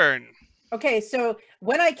your turn. Okay, so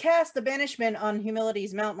when I cast the banishment on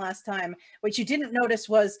Humility's mount last time, what you didn't notice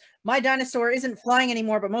was my dinosaur isn't flying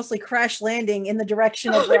anymore, but mostly crash landing in the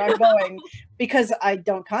direction of where I'm going because I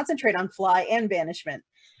don't concentrate on fly and banishment.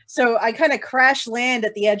 So I kind of crash land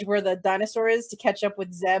at the edge where the dinosaur is to catch up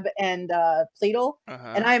with Zeb and Pleedle.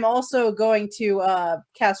 And I'm also going to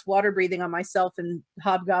cast water breathing on myself and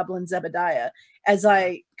Hobgoblin Zebediah as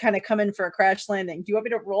I kind of come in for a crash landing. Do you want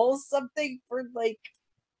me to roll something for like...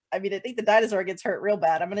 I mean, I think the dinosaur gets hurt real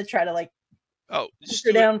bad. I'm going to try to, like, just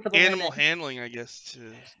her down for the animal landing. handling, I guess.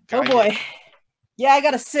 Oh, boy. Yeah, I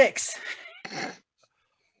got a 6.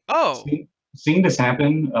 Oh. Seeing this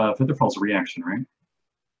happen, Featherfall's a reaction, right?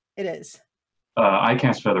 It is. I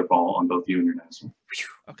cast Featherfall on both you and your dinosaur.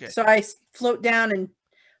 Okay. So I float down and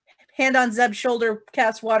hand on Zeb's shoulder,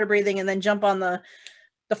 cast water breathing, and then jump on the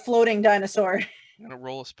floating dinosaur. I'm going to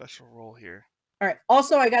roll a special roll here. All right.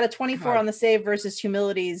 Also, I got a 24 on the save versus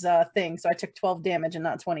Humility's thing, so I took 12 damage and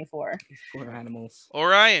not 24. Poor animals.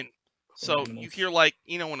 Orion. So you hear like,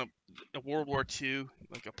 when a World War II,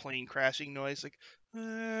 like a plane crashing noise, like,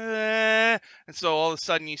 and so all of a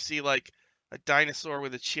sudden you see like a dinosaur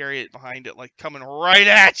with a chariot behind it, like coming right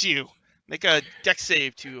at you. Make a dex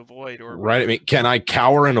save to avoid or right. I mean, can I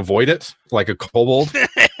cower and avoid it like a kobold?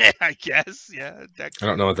 I guess, yeah. Dex I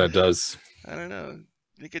don't know what that does. I don't know.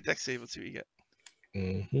 Make a dex save. Let's see what you get.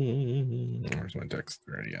 Where's my dex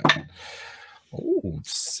already at? Oh,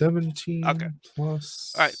 17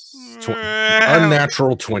 plus. All right.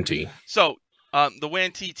 Unnatural 20. So, the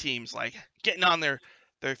Wan-T team's like getting on their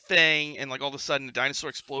thing, and like all of a sudden the dinosaur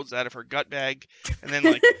explodes out of her gut bag, and then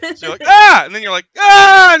like so you're like ah, and then you're like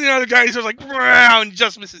ah, and the dinosaur's like and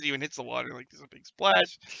just misses you and hits the water like there's a big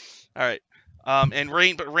splash. All right. And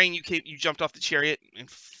Rein, you jumped off the chariot and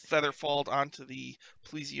featherfalled onto the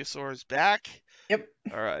plesiosaur's back. Yep.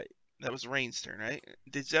 All right. That was Rein's turn, right?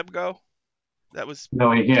 Did Zeb go? That was...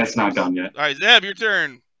 No, it's not gone yet. All right, Zeb, your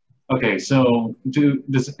turn. Okay, so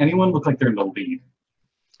does anyone look like they're in the lead?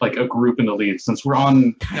 Like a group in the lead? Since we're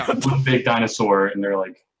on one big dinosaur and they're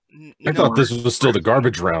like... I thought this was still the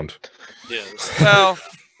garbage round. Yeah. Well,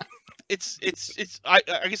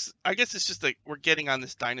 I guess it's just like we're getting on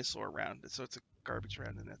this dinosaur round, so it's a garbage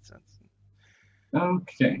round in that sense.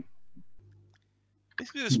 Okay.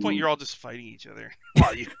 Basically, at this point, you're all just fighting each other.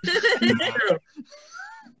 While you...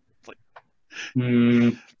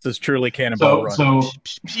 This is truly Cannonball Run. So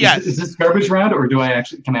yes. Is this garbage round, or can I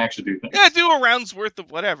actually do things? Yeah, do a round's worth of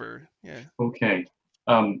whatever. Yeah. Okay.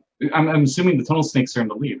 I'm assuming the tunnel snakes are in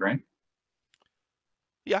the lead, right?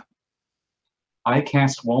 Yeah. I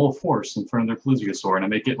cast Wall of Force in front of their plesiosaur, and I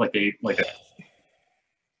make it like a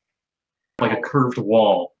curved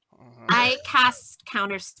wall. I cast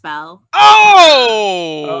counter spell.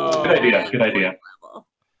 Oh! Good idea.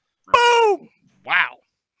 Boom! Wow.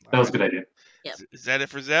 That was a good idea. Yep. Is that it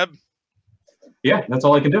for Zeb? Yeah, that's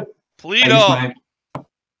all I can do. Pleedle.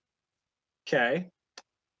 Okay.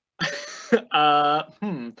 I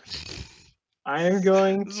am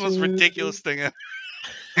going This is the most ridiculous thing ever.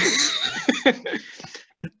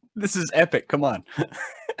 This is epic. Come on.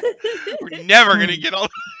 We're never going to get all...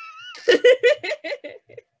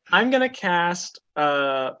 I'm going to cast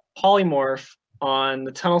Polymorph on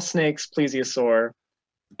the Tunnel Snake's plesiosaur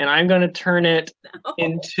and I'm going to turn it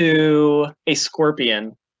into a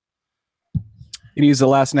scorpion. You can use the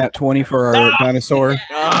last nat 20 for our dinosaur.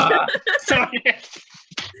 Sorry.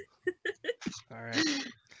 All right.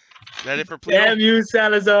 Is that it for Damn Pleedle? you,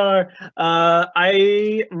 Salazar.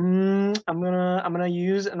 I'm gonna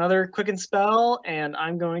use another quicken spell, and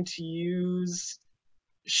I'm going to use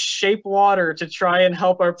shape water to try and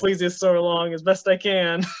help our plesiosaur along as best I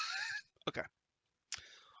can.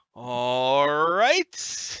 All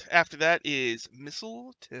right. After that is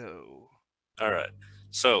Mistletoe. All right.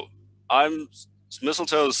 So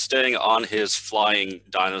Mistletoe's staying on his flying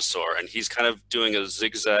dinosaur, and he's kind of doing a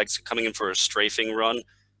zigzag, coming in for a strafing run,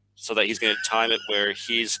 so that he's going to time it where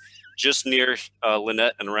he's just near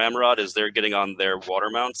Linnet and Ramrod as they're getting on their water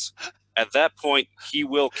mounts. At that point, he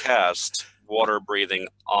will cast water breathing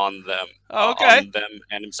on them, on them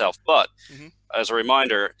and himself. But as a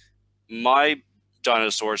reminder, my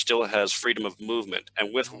dinosaur still has freedom of movement,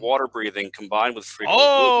 and with water breathing combined with freedom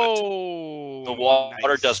of movement, the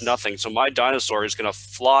water does nothing. So my dinosaur is going to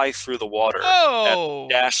fly through the water at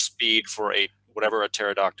dash speed for whatever a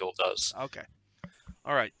pterodactyl does. Okay.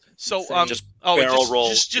 All right. So just barrel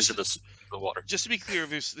roll into the water. Just to be clear,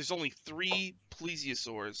 there's only 3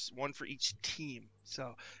 plesiosaurs, 1 for each team.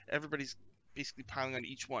 So everybody's basically piling on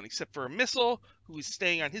each one, except for a missile who is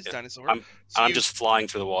staying on his dinosaur. I'm just flying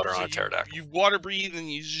through the water on a pterodactyl. You water breathe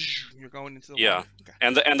and you're going into the water. Okay.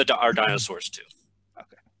 And our dinosaurs too.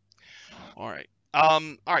 Okay. All right.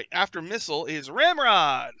 All right. After missile is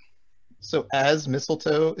Ramrod. So as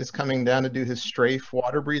Mistletoe is coming down to do his strafe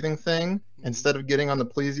water breathing thing, instead of getting on the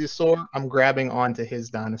plesiosaur, I'm grabbing onto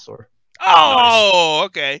his dinosaur. Oh, nice.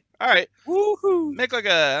 Okay. All right. Woohoo! Make like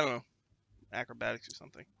a, I don't know, acrobatics or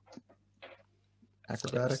something.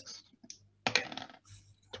 Acrobatics.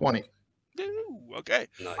 20. Ooh, okay.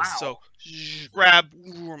 Nice. Wow. So grab,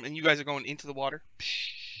 and you guys are going into the water,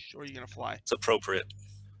 or are you gonna fly? It's appropriate.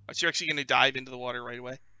 So you're actually gonna dive into the water right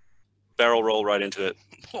away. Barrel roll right into it.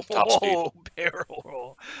 Top speed. Barrel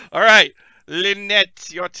roll. All right, Linnet,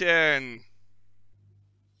 your turn.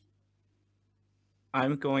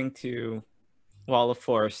 I'm going to Wall of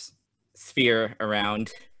Force sphere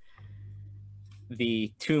around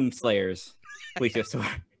the Tomb Slayers. Plesiosaur.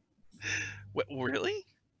 What, really?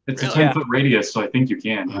 It's a 10-foot radius, so I think you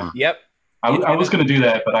can. Yep. I was going to do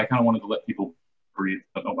that, but I kind of wanted to let people breathe.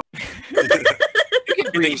 But oh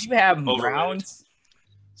You have rounds.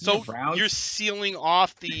 So you're sealing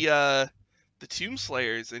off the Tomb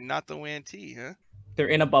Slayers and not the Wantee, huh? They're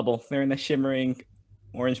in a bubble. They're in a shimmering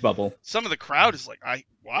orange bubble. Some of the crowd is like,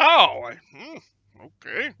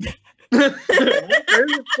 okay.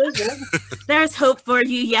 There's hope for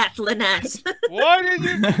you yet, Linnet. Why did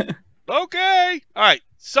you? Okay. All right.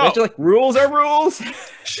 So like rules are rules.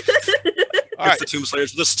 All right. The Tomb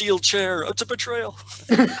Slayers with a steel chair. It's a betrayal.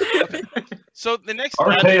 Okay. So the next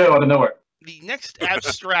RKO out of nowhere. The next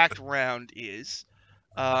abstract round is,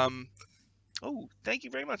 oh, thank you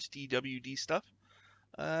very much, DWD stuff.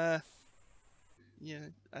 Yeah,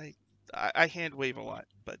 I hand wave a lot,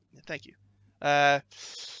 but thank you.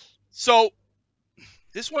 So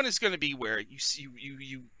this one is going to be where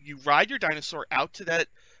you ride your dinosaur out to that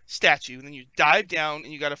statue, and then you dive down,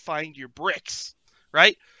 and you got to find your bricks,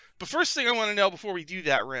 right? But first thing I want to know before we do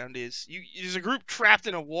that round is, there's a group trapped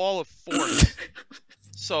in a wall of force.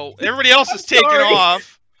 So everybody else is taking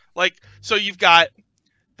off. Like, so you've got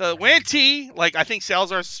the Wantee, like I think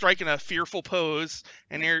Salazar's striking a fearful pose,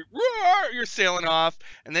 and you're sailing off,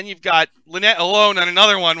 and then you've got Linnet alone on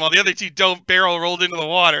another one while the other two barrel rolled into the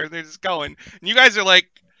water. They're just going, and you guys are like,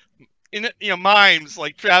 mimes,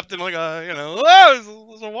 like trapped in like a,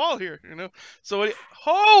 there's a wall here, So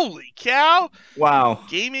holy cow! Wow.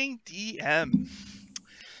 Gaming DM.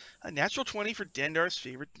 A natural 20 for Dendar's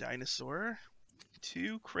favorite dinosaur.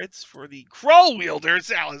 2 crits for the Crow Wielder,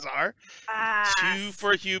 Salazar. 2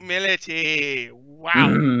 for humility.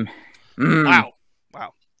 Wow.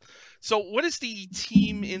 Wow. So what is the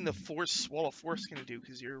team in the Wall of Force going to do?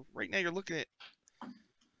 Because right now you're looking at,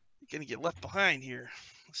 you're going to get left behind here.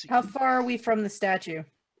 Let's see. How far are we from the statue?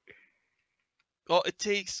 Well, it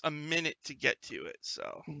takes a minute to get to it,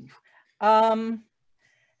 so.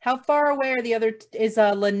 How far away are the other is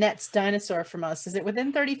Linnet's dinosaur from us? Is it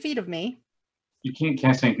within 30 feet of me? You can't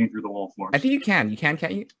cast anything through the wall of force. I think you can. You can,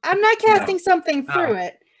 can't you? I'm not casting something through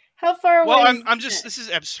it. How far away? Well, I'm just. This is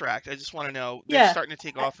abstract. I just want to know. They're starting to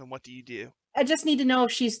take off, and what do you do? I just need to know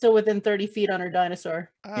if she's still within 30 feet on her dinosaur.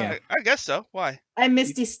 I guess so. Why? I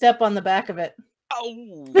Misty step on the back of it.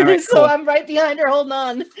 Oh. Right, so cool. I'm right behind her, holding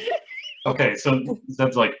on. Okay, so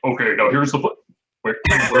Zeb's like, okay, now here's the where's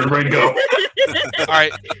Rein go? All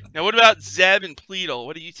right. Now, what about Zeb and Pleedle?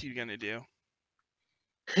 What are you two gonna do?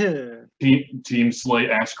 Team Slay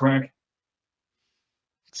ass crack.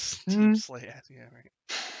 Team Slay. Yeah, right.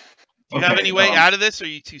 Do you have any way out of this, or are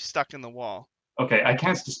you too stuck in the wall? Okay, I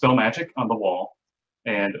cast Dispel Magic on the wall,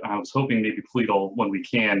 and I was hoping maybe Pleedle, when we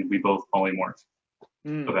both polymorph.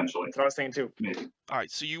 Eventually. That's what I was saying too. Maybe. All right,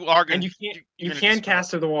 so you are going to... And you can cast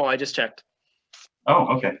through the wall, I just checked.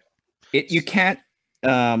 Oh, okay. You can't...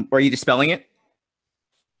 are you dispelling it?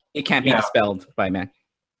 It can't be dispelled by magic.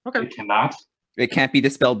 Okay. It cannot? It can't be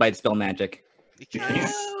dispelled by dispel magic. It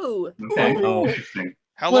can't. Oh. Okay. Oh. Interesting.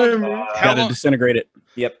 How long? Gotta disintegrate it.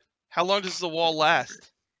 Yep. How long does the wall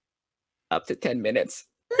last? Up to 10 minutes.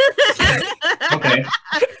 Okay.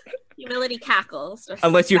 Humility cackles.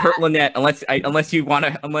 Unless you hurt Linnet, unless you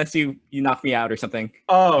knock me out or something.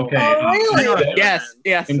 Oh. Okay. Really? Yes.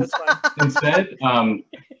 Instead,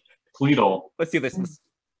 Pleedle. Let's do this.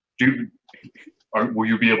 Will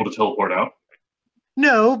you be able to teleport out?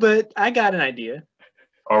 No, but I got an idea.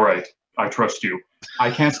 All right. I trust you. I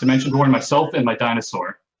cast Dimension Door on myself and my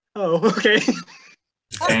dinosaur. Oh, okay.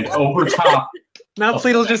 And over top. Now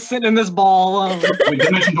Pleedle's just sitting in this ball.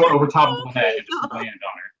 Dimension Door over top of the head and just land on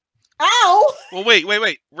her. Ow! Well, wait.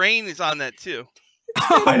 Rein is on that too.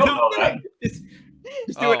 I don't know that.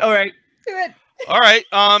 Just do it. All right. Do it. All right.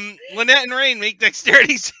 Linnet and Rein make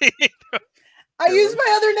dexterity saving. I used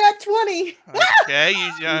my other nat 20. Okay.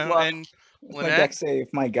 And My deck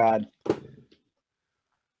save. My God.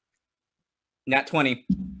 Nat 20.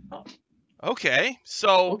 Okay.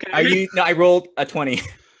 So I rolled a 20.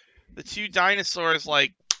 The two dinosaurs, one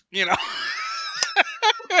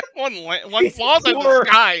falls out of the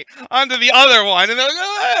sky onto the other one, and they're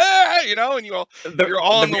like, and you're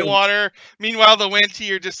all in the water. Meanwhile, the Wenty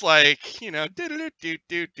are just like,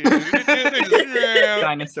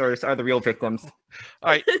 Dinosaurs are the real victims. All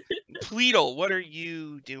right, Pleedle, what are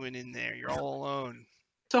you doing in there? You're all alone.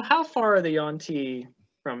 So how far are the Yonti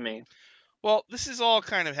from me? Well, this is all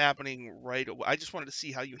kind of happening right away. I just wanted to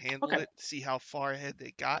see how you handled it, see how far ahead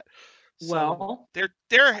they got. So well, they're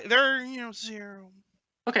 0.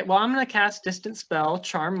 Okay, well, I'm gonna cast Distant Spell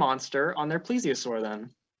Charm Monster on their Plesiosaur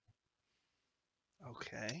then.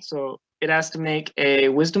 Okay. So it has to make a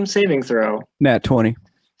Wisdom saving throw. Nat 20.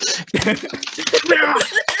 Okay.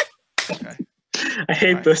 I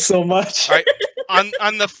hate this so much. All right.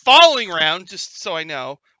 On the following round, just so I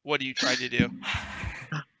know, what do you try to do?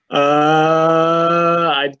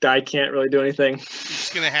 I can't really do anything. You're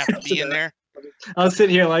just gonna have to be in there. I'll sit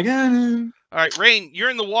here like. All right, Rein, you're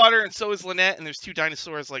in the water, and so is Linnet, and there's two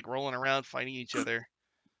dinosaurs rolling around fighting each other.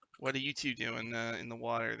 What are you two doing in the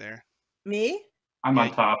water there? Me? I'm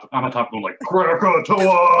on top. I'm on top going like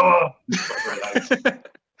Krakatoa.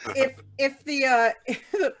 If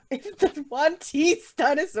the one teeth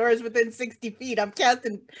dinosaur is within 60 feet, I'm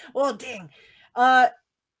casting. Well, dang. I'm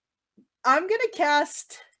gonna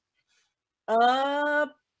cast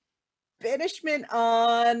banishment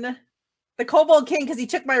on the Kobold King because he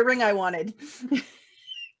took my ring I wanted.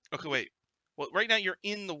 Okay, wait. Well, right now you're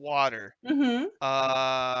in the water. Mm-hmm.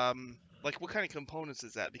 What kind of components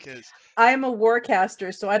is that? Because I'm a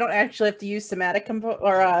warcaster, so I don't actually have to use somatic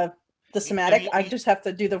the somatic. I just have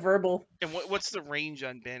to do the verbal. And what's the range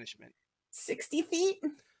on banishment? 60 feet.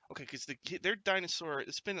 Okay, because their dinosaur,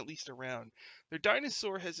 it's been at least around. Their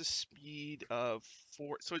dinosaur has a speed of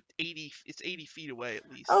 4, so it's 80 feet away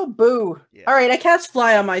at least. Oh, boo. Yeah. All right, I cast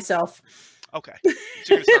fly on myself. Okay, so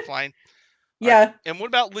you're going to start flying? Yeah. Right. And what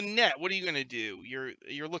about Linnet? What are you going to do?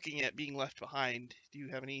 You're looking at being left behind. Do you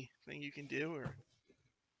have anything you can do? Or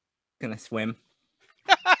Gonna swim.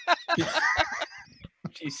 Okay.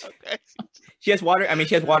 She has water. I mean,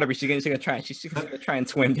 she has water, but she's gonna try. She's gonna try and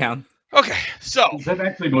swim down. Okay, so that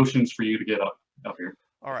actually motions for you to get up here.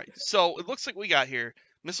 All right, so it looks like we got here.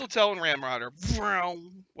 Mistletoe and Ramrod are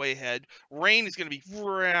way ahead. Rein is going to be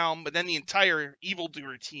but then the entire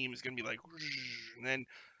evildoer team is going to be and then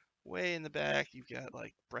way in the back you've got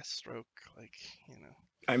breaststroke,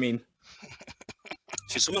 I mean,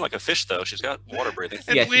 she's swimming like a fish though. She's got water breathing.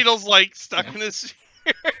 And Yeah, Weedle's stuck in this.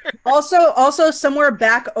 Also, somewhere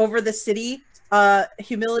back over the city,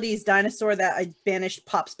 Humility's dinosaur that I banished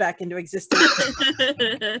pops back into existence.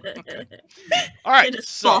 All right,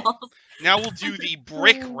 so now we'll do the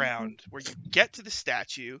brick round where you get to the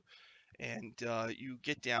statue and you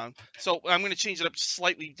get down. So I'm going to change it up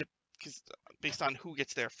slightly because based on who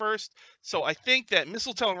gets there first. So I think that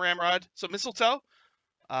Mistletoe and Ramrod. So Mistletoe,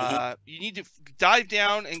 you need to dive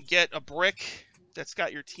down and get a brick that's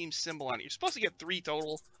got your team symbol on it. You're supposed to get 3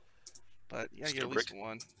 total, But yeah, you get at least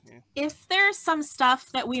one. Yeah. If there's some stuff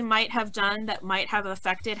that we might have done that might have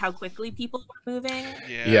affected how quickly people were moving.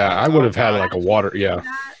 Yeah, I would have had like a water. Yeah.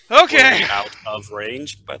 Okay. Were we out of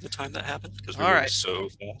range by the time that happened because we were so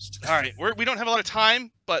fast. All right, we don't have a lot of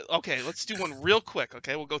time, but okay, let's do one real quick.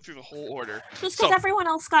 Okay, we'll go through the whole order. Just because everyone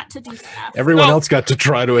else got to do stuff. Everyone else got to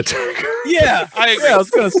try to attack. Yeah, I agree. I was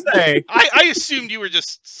gonna say. I assumed you were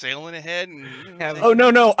just sailing ahead and. Oh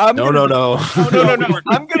no! No. I'm gonna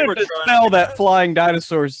dispel that flying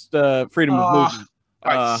dinosaur's freedom of movement.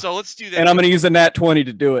 All right, so let's do that. And I'm gonna use a nat 20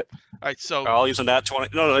 to do it. All right, so I'll use a nat 20.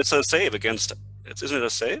 No, it's a save against. Isn't it a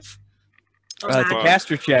save? It's a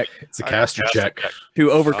caster check. It's a caster check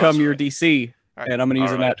To overcome your DC, right. and I'm gonna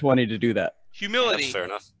use a nat 20 to do that. Humility. That's fair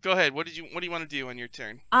enough. Go ahead. What do you want to do on your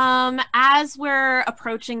turn? As we're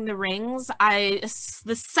approaching the rings,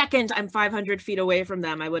 the second I'm 500 feet away from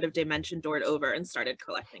them, I would have dimension doored over and started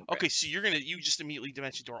collecting. Okay, so you just immediately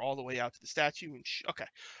dimension door all the way out to the statue and okay.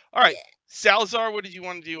 All right, Salazar, what did you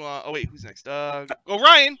want to do? Oh wait, who's next?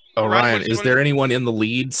 Orion. Orion, is there anyone in the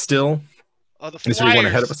lead still? The is there anyone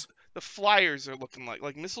ahead of us? The flyers are looking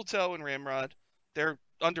like Mistletoe and Ramrod. They're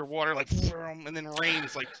underwater, like, and then Rein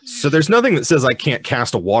is like. So there's nothing that says I can't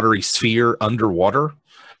cast a watery sphere underwater,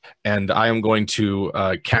 and I am going to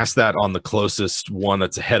cast that on the closest one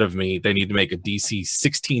that's ahead of me. They need to make a DC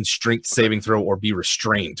 16 Strength saving throw or be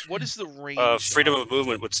restrained. What is the range? Freedom of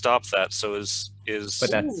movement would stop that. So is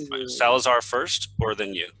Salazar first or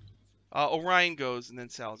then you? Orion goes and then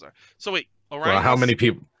Salazar. So wait, Orion. Well, how many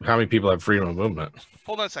people have freedom of movement?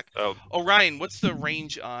 Hold on a sec. Orion, what's the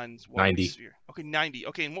range on 90? Sphere? Okay, 90.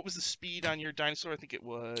 Okay, and what was the speed on your dinosaur? I think it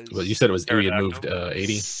was. Well, you said it was we had moved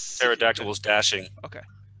 80. Pterodactyl was dashing. Okay.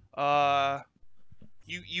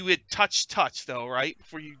 You had touch though, right?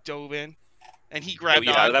 Before you dove in, and he grabbed.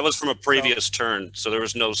 Yeah, that was from a previous turn, so there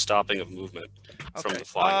was no stopping of movement from the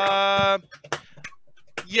flying round.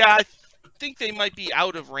 Yeah, I think they might be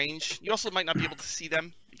out of range. You also might not be able to see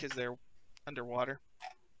them because they're underwater.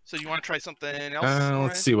 So you want to try something else?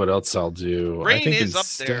 Let's see what else I'll do. Rein I think is up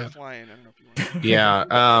there flying. I don't know if you want to... Yeah,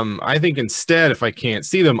 I think instead, if I can't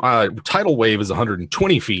see them, tidal wave is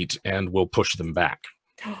 120 feet, and we'll push them back.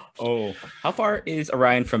 Oh, how far is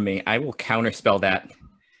Orion from me? I will counterspell that.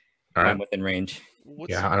 All right. I'm within range.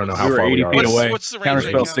 I don't know how far we are. 80 feet away. What's the range?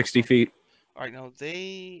 Counterspell 60 feet. All right, now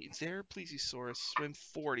their plesiosaurus swim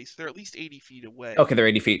 40, so they're at least 80 feet away. Okay, they're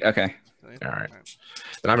 80 feet. Okay. All right.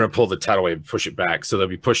 Then I'm going to pull the tidal wave and push it back, so they'll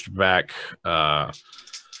be pushed back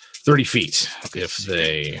 30 feet if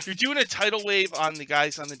they. You're doing a tidal wave on the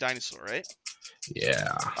guys on the dinosaur, right?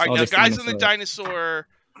 Yeah. All right, now guys on the dinosaur.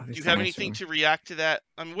 Do you have anything to react to that?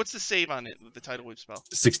 I mean, what's the save on it with the tidal wave spell?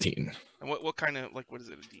 16. And what kind of what is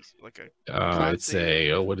it? A DC? Like a? It's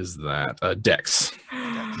a what is that? Dex.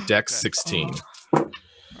 Dex 16. All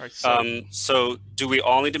right. So do we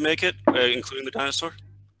all need to make it, including the dinosaur?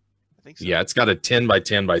 I think so. Yeah, it's got a 10 by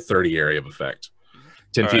 10 by 30 area of effect.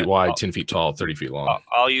 10 feet wide, 10 feet tall, 30 feet long.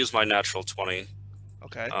 I'll use my natural 20.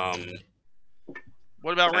 Okay.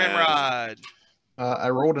 What about Ramrod? I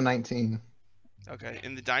rolled a 19. Okay,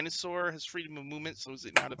 and the dinosaur has freedom of movement, so is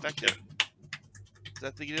it not effective? Is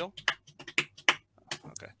that the deal?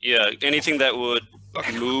 Okay. Yeah, anything that would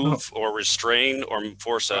move or restrain or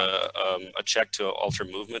force a check to alter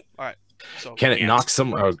movement. All right. So can it knock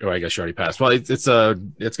some? Oh, I guess you already passed. Well, it's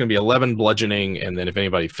going to be 11 bludgeoning, and then if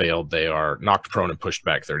anybody failed, they are knocked prone and pushed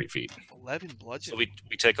back 30 feet. 11 bludgeoning. So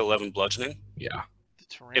we take 11 bludgeoning. Yeah.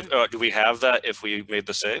 Do we have that if we made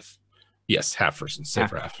the save? Yes, half versus save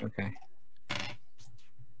for half. Okay.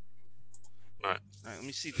 All right, let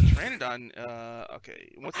me see the Pteranodon.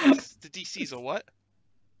 Okay, what's the DC's a what?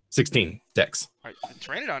 16 Dex. All right, the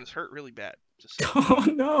Pteranodon is hurt really bad. Oh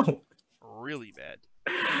no! Really bad.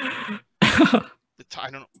 I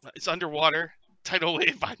don't know. It's underwater. Tidal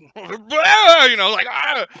wave. You know, like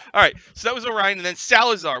All right. So that was Orion, and then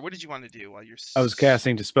Salazar. What did you want to do while you're? I was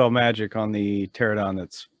casting Dispel Magic on the Pterodon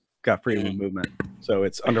that's got freedom of movement, so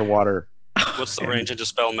it's underwater. What's the range of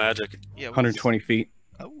Dispel Magic? Yeah, 120 feet.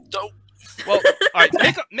 Oh. Dope. Well, all right.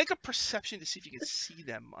 Make a perception to see if you can see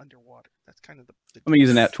them underwater. That's kind of the I'm gonna use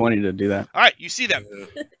a nat 20 to do that. All right, you see them.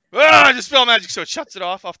 Dispel Magic, so it shuts it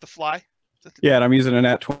off the fly. Yeah, and I'm using a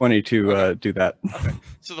nat 20 to do that. Okay.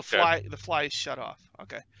 So the fly is shut off.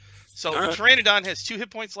 Okay. So the Pteranodon has 2 hit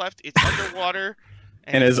points left. It's underwater.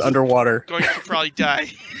 And is underwater. Going to probably die.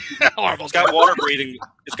 Horrible. It's got water breathing.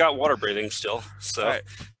 It's got water breathing still. So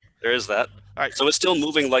there is that. All right. So it's still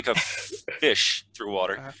moving like a fish through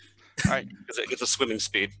water. All right. Because it gets a swimming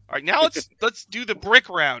speed. All right. Now let's do the brick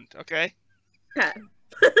round. Okay. Okay.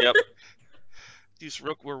 Yep.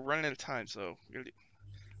 We're running out of time, so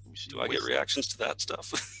Do I get reactions to that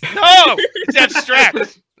stuff? No, it's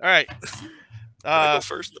abstract. All right. I go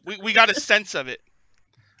first? We got a sense of it.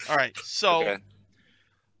 All right. So, Okay.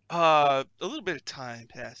 a little bit of time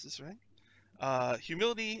passes, right?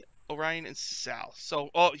 Humility, Orion, and Sal. So,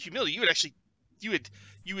 humility, you would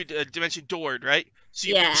dimension doored, right? So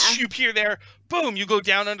you appear there, boom, you go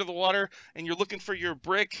down under the water, and you're looking for your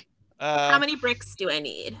brick. How many bricks do I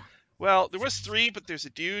need? Well, there was 3, but there's a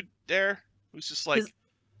dude there who's just like,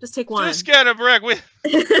 just take one. Just get a brick.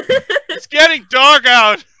 It's getting dark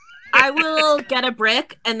out. I will get a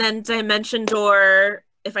brick and then dimension door,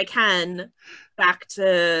 if I can, back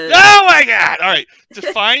to... Oh my god! All right, to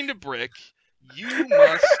find a brick, you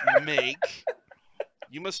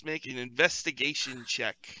must make an investigation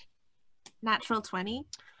check. Natural 20.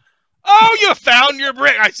 Oh, you found your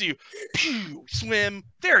brick! I see you. Pew, swim.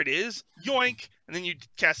 There it is. Yoink. And then you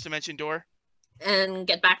cast Dimension Door. And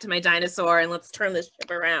get back to my dinosaur, and let's turn this ship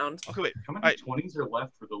around. Okay, wait. How many 20s are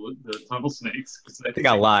left for the tunnel snakes? I think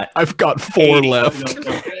a lot. I've got 4 left.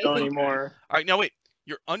 Don't anymore. All right, now wait.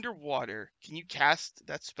 You're underwater. Can you cast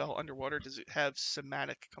that spell underwater? Does it have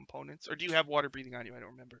somatic components, or do you have water breathing on you? I don't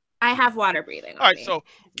remember. I have water breathing on All right, me. so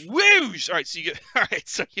whoosh. All right, so you get. All right,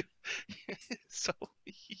 so you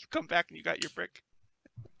come back and you got your brick.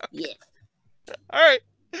 Yeah. All right.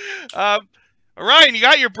 Orion, you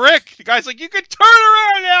got your brick. The guy's like, you can turn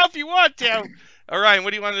around now if you want to. Orion, what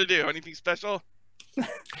do you want to do? Anything special?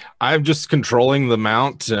 I'm just controlling the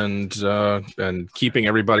mount and keeping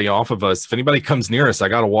everybody off of us. If anybody comes near us, I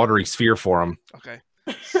got a watery sphere for them. Okay.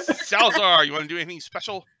 Salazar, you want to do anything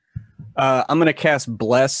special? I'm gonna cast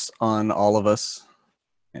Bless on all of us,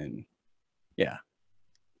 and yeah,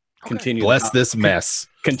 continue. Bless this mess.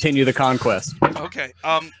 Continue the conquest. Okay.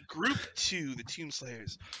 Group 2, the Tomb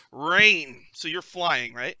Slayers. Rein. So you're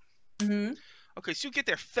flying, right? Mm-hmm. Okay, so you get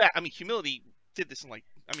there fast. I mean, Humility did this in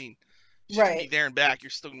she's Right. gonna be there and back. You're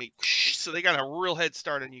still gonna be so they got a real head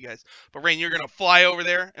start on you guys. But Rein, you're gonna fly over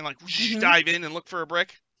there and dive in and look for a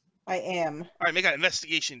brick. I am. All right, make an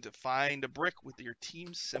investigation to find a brick with your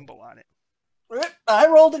team symbol on it. I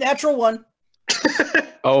rolled a natural 1.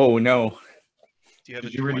 Oh no. Do you have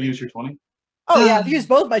Did a you already 20? use your 20? Oh yeah, I've used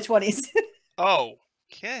both my 20s. Oh,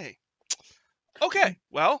 okay. Okay,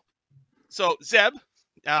 well, so Zeb,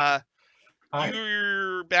 Hi.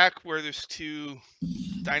 you're back where there's 2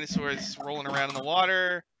 dinosaurs rolling around in the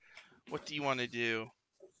water. What do you want to do?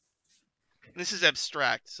 This is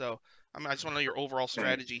abstract, so I just want to know your overall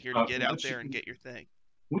strategy here to get out there and get your thing.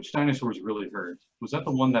 Which dinosaurs really hurt? Was that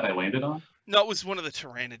the one that I landed on? No, it was one of the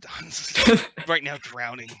pteranodons. Right now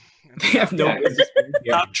drowning. I have no business.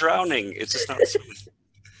 Not drowning. It's just not swimming.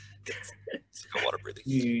 It's like a water breathing.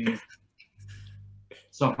 Yeah.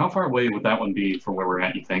 So how far away would that one be from where we're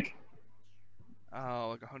at, you think? Oh,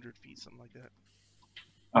 like 100 feet, something like that.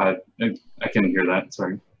 I can hear that,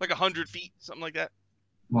 sorry. Like 100 feet, something like that.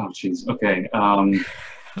 Oh, jeez. Okay.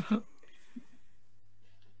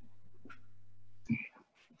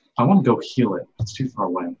 I want to go heal it. It's too far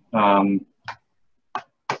away. Eye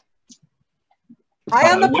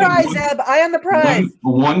on the prize, Zeb. Eye on the prize.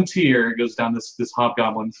 One tear goes down this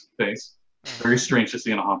hobgoblin's face. Very strange to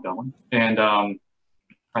see in a hobgoblin. And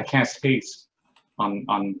I cast haste on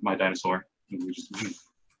my dinosaur. And we just...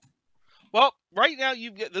 Well, right now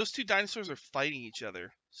you get those 2 dinosaurs are fighting each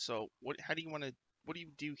other. So what do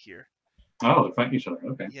you do here? Oh, they're fighting each other.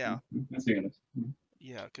 Okay. Yeah. I see it.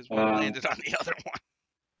 Yeah, because one landed on the other one.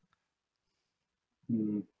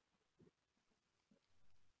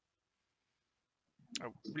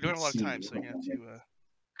 We don't have a lot of time, so you have to.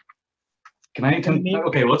 Can I?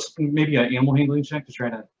 Okay, let's maybe an animal handling check to try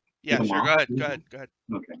to. Yeah, sure. Go ahead.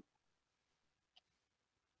 Okay.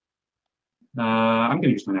 I'm gonna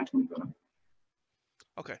use my natural 20.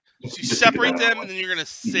 Okay. So you separate them, and then you're gonna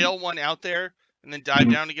sail one out there, and then dive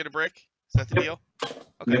down to get a brick. Is that the deal?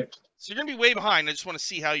 Okay. Yep. So you're gonna be way behind. I just want to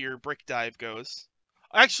see how your brick dive goes.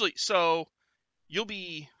 Actually, so you'll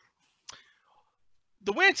be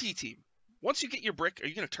the Wanty team. Once you get your brick, are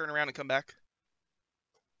you gonna turn around and come back?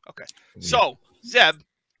 Okay. So Zeb,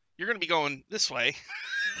 you're gonna be going this way,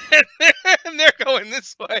 and they're going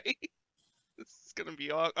this way. This is gonna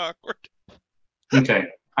be awkward. Okay,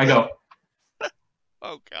 I go.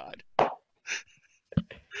 Oh God.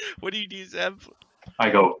 What do you do, Zeb? I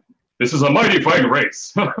go. This is a mighty fine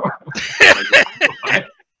race. Do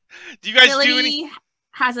you guys Billy do any?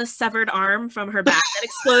 has a severed arm from her back that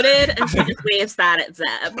exploded, and she just waves that at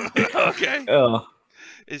Zeb. Okay. Oh.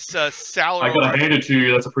 Is Sal? I gotta hand it to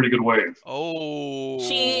you. That's a pretty good wave. Oh.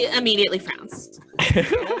 She immediately frowns. That's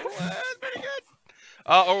pretty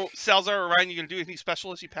good. Salazar or Ryan, you gonna do anything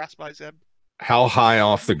special as you pass by Zeb? How high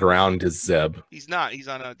off the ground is Zeb? He's not. He's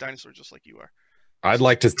on a dinosaur just like you are. I'd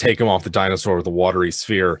like to take him off the dinosaur with a watery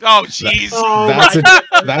sphere. Oh, jeez.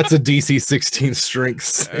 That's a DC 16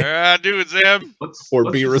 strength. Do it, Zeb.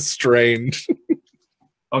 Or be restrained.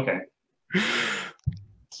 Okay.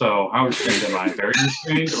 So how restrained am I? Very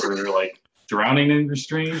restrained, or like drowning and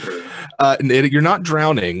restrained? Or? You're not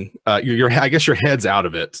drowning. I guess your head's out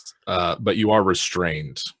of it, but you are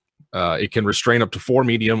restrained. It can restrain up to 4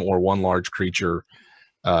 medium or 1 large creature.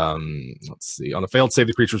 Let's see. On a failed save,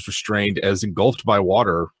 the creature is restrained as engulfed by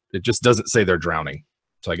water. It just doesn't say they're drowning.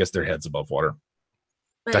 So I guess their head's above water.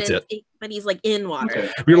 But That's it. But he's like in water.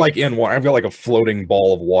 Okay. You're like in water. I've got like a floating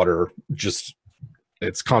ball of water. Just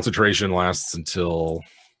its concentration lasts until,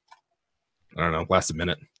 I don't know, lasts a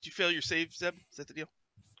minute. Did you fail your save, Zeb? Is that the deal?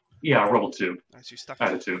 Yeah, I rolled 2. All right, so you're stuck. I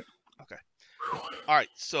had a 2. Okay. All right,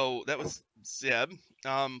 so that was Zeb.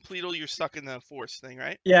 Pleedle, you're stuck in the force thing,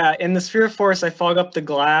 right? Yeah, in the sphere of force, I fog up the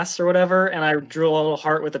glass or whatever, and I drew a little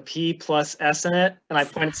heart with a P plus S in it, and I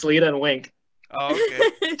point at Salida and wink. Oh,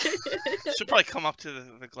 okay. She'll probably come up to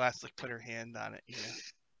the glass, like put her hand on it.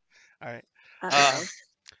 All right.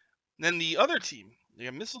 Then the other team, you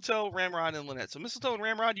have Mistletoe, Ramrod, and Linnet. So Mistletoe and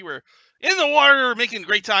Ramrod, you were in the water making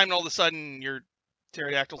great time, and all of a sudden your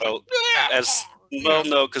pterodactyl's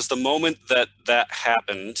no, because the moment that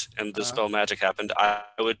happened and the spell magic happened, I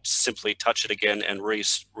would simply touch it again and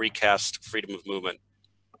recast freedom of movement.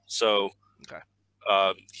 So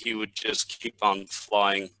he would just keep on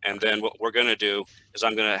flying. And then what we're going to do is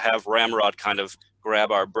I'm going to have Ramrod kind of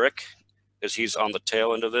grab our brick, because he's on the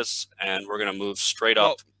tail end of this, and we're going to move straight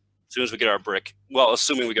up as soon as we get our brick. Well,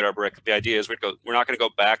 assuming we get our brick, the idea is we're not going to go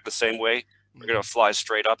back the same way. We're going to fly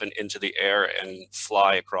straight up and into the air and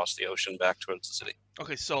fly across the ocean back towards the city.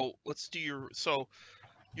 Okay, so let's do your... So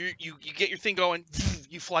you get your thing going.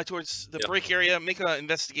 You fly towards the brick area. Make an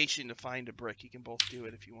investigation to find a brick. You can both do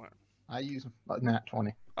it if you want. I use a nat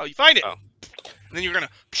 20. Oh, you find it. And then you're going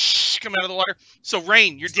to come out of the water. So,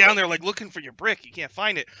 Rein, you're down there like looking for your brick. You can't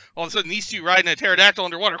find it. All of a sudden, these two riding a pterodactyl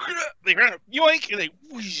underwater. They yoink, and they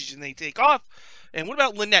whoosh, and they take off. And what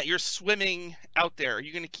about Linnet? You're swimming out there. Are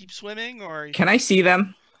you going to keep swimming, or can I see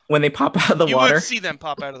them when they pop out of the water? You would see them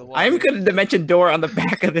pop out of the water. I'm going to dimension door on the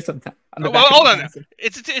back of this. Hold on.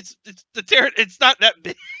 It's not that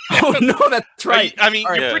big. Oh no, that's right. I mean,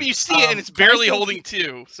 you see it, and it's barely holding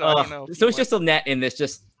 2. So I don't know. So it's just a net in this,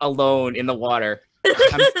 just alone in the water.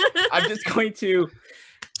 I'm just going to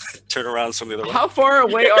turn around some of the other way. How far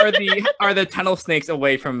away are the tunnel snakes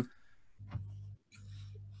away from?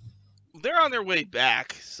 They're on their way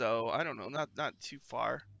back, so I don't know. Not too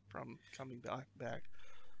far from coming back.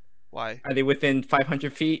 Why? Are they within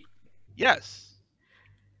 500 feet? Yes.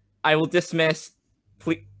 I will dismiss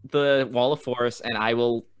the wall of force, and I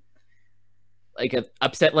will, like,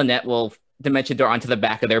 upset Linnet will dimension door onto the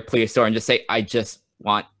back of their plesiosaur and just say, I just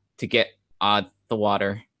want to get out of the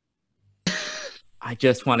water. I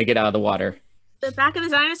just want to get out of the water. The back of the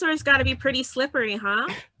dinosaur's got to be pretty slippery, huh?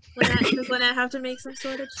 Does Linnet have to make some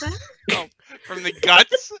sort of check? Oh, from the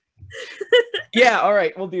guts? Yeah, all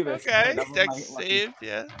right, we'll do this. Okay, Dex save,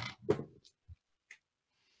 yeah.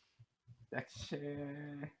 Dex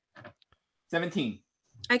 17.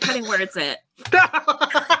 I cutting words it.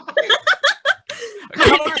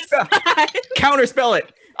 Counterspell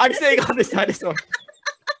it. I'm staying on this dinosaur.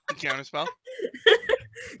 Counterspell?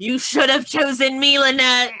 You should have chosen me,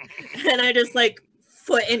 Linnet. And I just like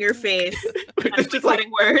foot in your face. Just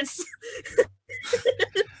cutting words.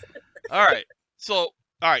 All right. So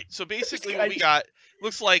basically what we got,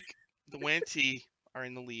 looks like the Wanty are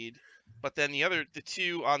in the lead, but then the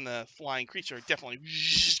 2 on the flying creature are definitely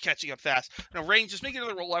catching up fast. Now, Rein, just make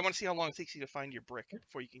another roll. I want to see how long it takes you to find your brick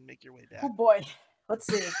before you can make your way back. Oh boy. Let's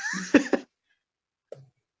see.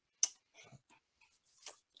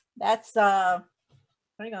 That's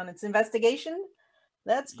hang on, it's investigation.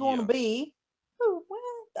 That's going to be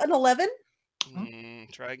an 11.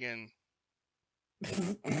 Try again.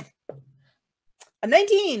 A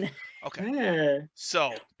 19. Okay. Yeah.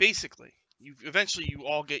 So basically, you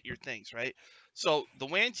all get your things, right? So the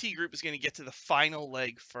Wanty group is going to get to the final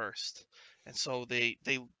leg first, and so they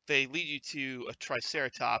lead you to a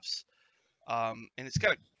Triceratops, and it's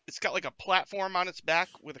got like a platform on its back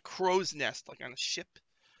with a crow's nest, like on a ship,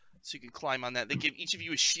 so you can climb on that. They give each of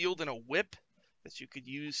you a shield and a whip that you could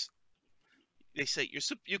use. They say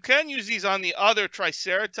you can use these on the other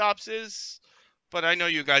Triceratopses, but I know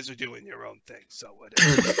you guys are doing your own thing, so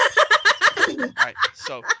whatever. All right,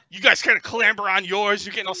 so you guys kind of clamber on yours.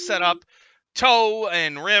 You're getting all set up. Toe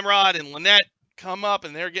and Ramrod and Linnet come up,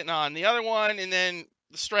 and they're getting on the other one, and then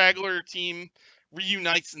the straggler team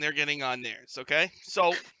reunites, and they're getting on theirs. Okay,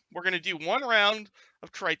 so we're gonna do one round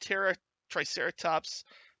of Triceratops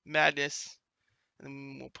madness, and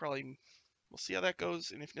then we'll see how that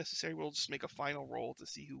goes, and if necessary, we'll just make a final roll to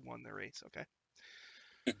see who won the race. Okay.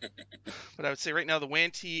 But I would say right now the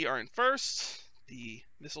Wanty are in first, the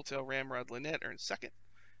Mistletoe, Ramrod, Linnet are in second,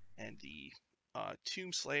 and the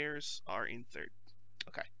Tomb Slayers are in third.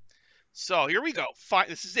 Okay. So here we go.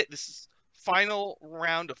 This is it. This is final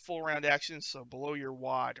round of full round action. So below your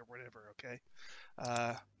wad or whatever. Okay.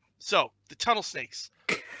 So the tunnel snakes.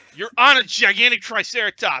 You're on a gigantic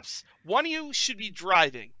Triceratops. One of you should be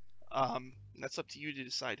driving. That's up to you to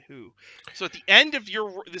decide who. So at the end of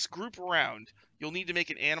this group round, you'll need to make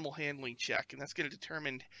an animal handling check, and that's going to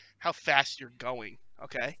determine how fast you're going.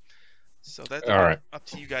 Okay. So that's up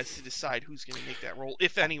to you guys to decide who's going to make that roll,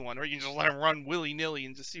 if anyone, or you can just let them run willy-nilly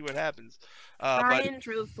and just see what happens. Orion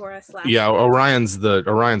drove for us last. Yeah,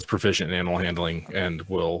 Orion's proficient in animal handling and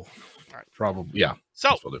will probably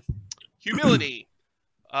So humility.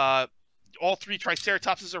 All three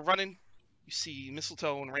Triceratopses are running. You see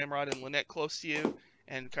Mistletoe and Ramrod and Linnet close to you,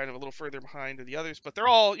 and kind of a little further behind are the others, but they're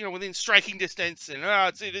all within striking distance, and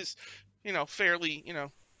it is fairly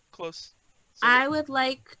close. So, I would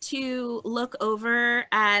like to look over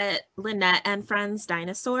at Linnet and Friends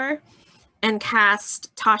Dinosaur and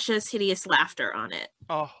cast Tasha's Hideous Laughter on it.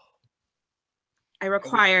 Oh. I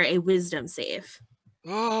require a wisdom save.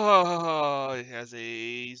 Oh, it has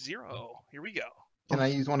a 0. Here we go. Can I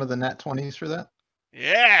use one of the nat 20s for that?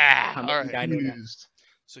 Yeah. How All many right. Used.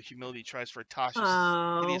 So humility tries for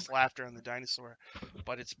Tasha's Hideous Laughter on the dinosaur,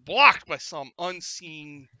 but it's blocked by some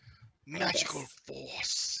unseen magical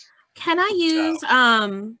force. Can I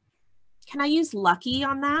use Lucky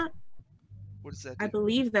on that? What does that I do?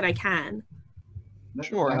 believe that I can.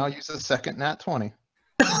 Sure, and I'll use a second nat 20.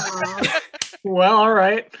 Well, all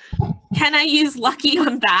right. Can I use Lucky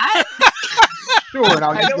on that? Sure, and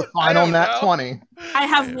I'll use the final nat 20. I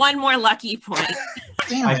have one more Lucky point.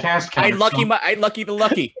 Damn I it. cast I counter. lucky the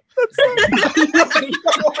lucky.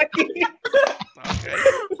 Okay.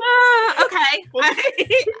 Okay.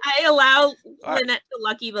 I allow Linnet to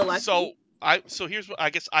Lucky the Lucky. So here's what I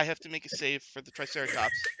guess I have to make a save for the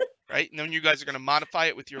Triceratops, right? And then you guys are gonna modify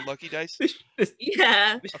it with your lucky dice.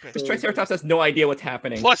 Yeah. Okay. This Triceratops has no idea what's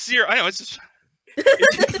happening. +0. I know it's just.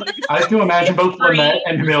 I have to imagine both Linnet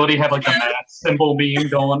and Humility have like the math symbol beam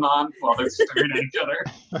going on while they're staring at each other.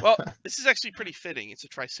 Well, this is actually pretty fitting. It's a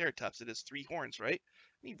Triceratops. It has 3 horns, right?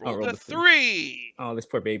 And he rolled roll a the 3. Oh, this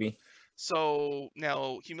poor baby. So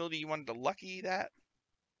now, Humility, you wanted to lucky that?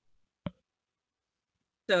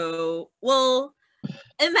 So, well,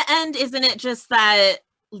 in the end, isn't it just that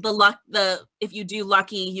if you do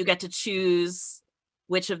Lucky, you get to choose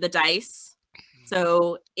which of the dice?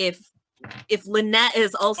 So if Linnet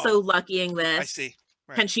is also luckying this, I see.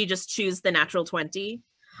 Right. Can she just choose the natural 20?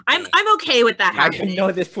 I'm okay with that I happening. didn't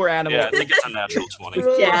know this poor animal. Yeah, I think it's a natural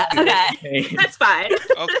 20. Yeah, okay. That's fine.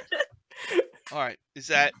 Okay. All right. Is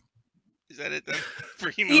that it then for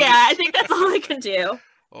Humility? Yeah, I think that's all I can do.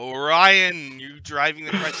 Orion, you driving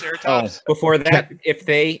the Triceratops? Before that,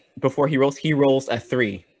 before he rolls a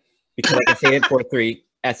 3. Because I can say it for 3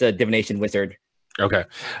 as a divination wizard. Okay.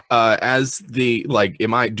 As the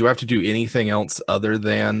do I have to do anything else other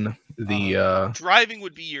than the driving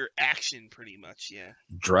would be your action pretty much, yeah.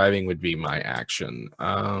 Driving would be my action.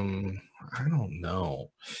 I don't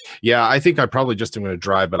know. Yeah, I think I probably just am going to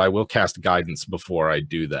drive, but I will cast guidance before I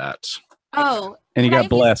do that. Oh, and you got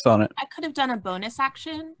bless on it. I could have done a bonus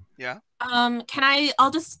action. Yeah.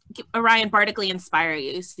 I'll just Orion bardically inspire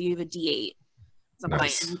you, so you have a D8.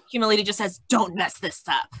 Nice. And Humility just says, "Don't mess this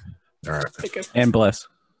up." All right. And bless.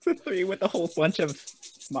 3 with a whole bunch of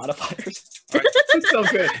modifiers. It's so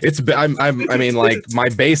good. I mean, like my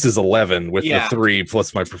base is 11 with the 3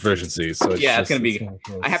 plus my proficiency, so it's gonna be.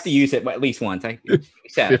 I have to use it at least once.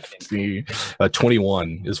 50,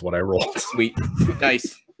 21 is what I rolled. Sweet,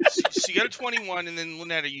 nice. So you got a 21, and then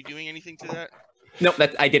Linnet, are you doing anything to that? Nope,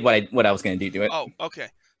 I did what I was gonna do to it. Oh, okay.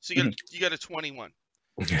 So you got a 21.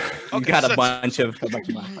 Okay, you got a bunch of.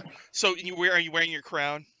 So are you wearing your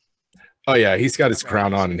crown? Oh yeah, he's got his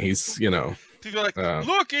crown on, and he's People are like,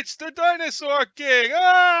 look, it's the dinosaur king!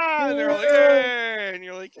 Ah! And they're like, hey! And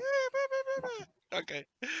you're like, okay.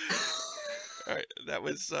 All right, that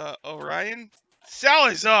was Orion.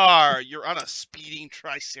 Salazar, you're on a speeding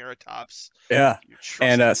Triceratops. Yeah,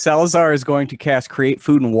 and Salazar is going to cast Create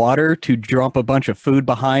Food and Water to drop a bunch of food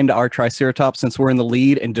behind our Triceratops since we're in the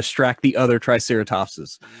lead and distract the other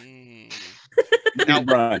Triceratopses. Now,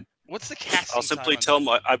 run. What's the casting I'll simply time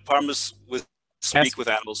on tell I promise speak with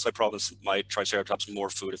animals. I promise my Triceratops more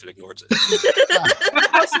food if it ignores it.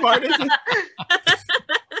 How smart is it?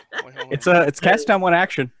 Wait, It's cast time 1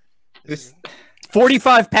 action.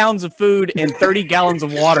 45 pounds of food and 30 gallons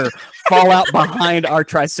of water fall out behind our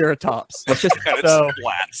Triceratops. Let's just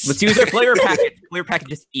let's use our flavor packet. Flavor packet,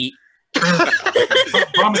 just eat.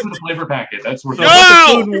 Promise with a flavor packet. That's where the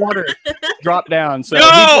food and water drop down. So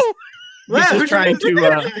he's just trying to.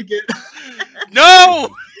 No,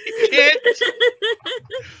 you can't.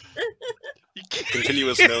 You can't.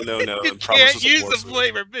 Continuous no. You can't use the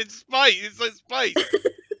flavor. It's spice. It's like spice.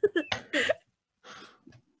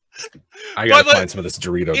 I gotta find some of this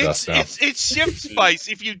Dorito dust now. It's ship spice.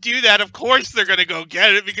 If you do that, of course they're gonna go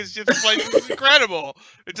get it because ship spice is incredible.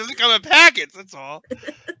 It doesn't come in packets. That's all.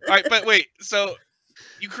 All right, but wait. So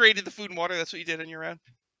you created the food and water. That's what you did on your round.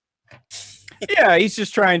 Yeah, he's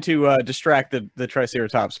just trying to distract the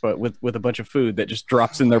Triceratops, but with a bunch of food that just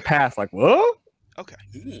drops in their path. Like, whoa.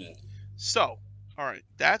 Okay. So, all right,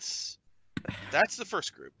 that's the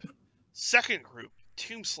first group. Second group,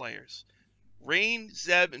 Tomb Slayers. Rein,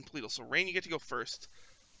 Zeb, and Pleedle. So, Rein, you get to go first.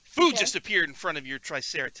 Food just appeared in front of your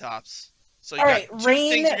Triceratops. So, you got two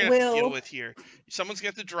things you're going to have to deal with here. Someone's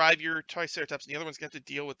going to have to drive your Triceratops, and the other one's going to have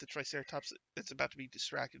to deal with the Triceratops that's about to be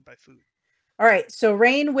distracted by food. All right, so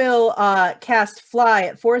Rein will cast Fly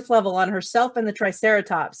at 4th level on herself and the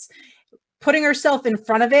Triceratops, putting herself in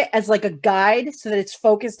front of it as like a guide so that it's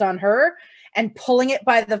focused on her, and pulling it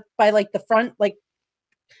by the front, like.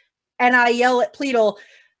 And I yell at Pleedle,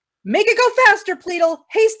 "Make it go faster, Pleedle!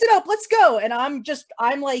 Haste it up, let's go!" And I'm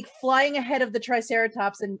like flying ahead of the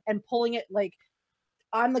Triceratops and pulling it like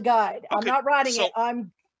I'm the guide. Okay, I'm not riding it.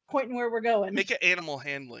 I'm pointing where we're going. Make it animal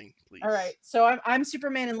handling, please. All right, so I'm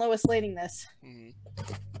Superman and Lois Laning this.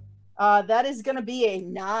 That is going to be a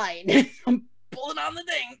 9. I'm pulling on the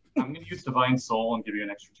thing. I'm going to use Divine Soul and give you an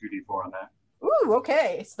extra 2d4 on that. Ooh,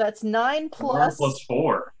 okay. So that's 9 plus...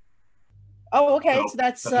 4. Oh, okay. So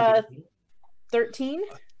that's 13.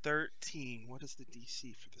 13. What is the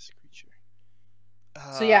DC for this creature?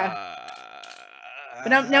 So yeah. But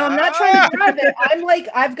now I'm not trying to drive it. I'm like,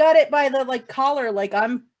 I've got it by the like collar. Like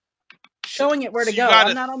I'm showing it where to go.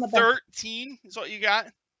 I'm not on the 13 is what you got?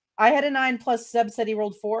 I had a 9 plus Zeb said he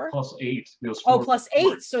rolled 4. Plus 8. Oh, plus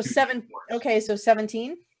 8. So 7. Okay, so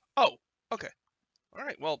 17. Oh, okay. All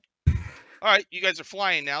right. Well, all right. You guys are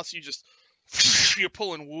flying now, so you're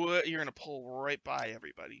pulling wood. You're gonna pull right by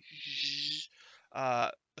everybody.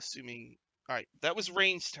 Assuming. All right. That was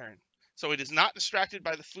Rein's turn. So it is not distracted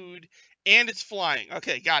by the food, and it's flying.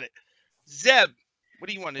 Okay, got it. Zeb, what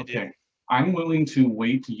do you want to do? I'm willing to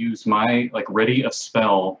wait to use my ready a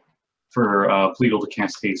spell for Pleedle to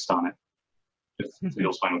cast haste on it. If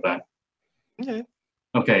Pleedle's fine with that. Okay.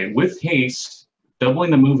 Okay, with haste,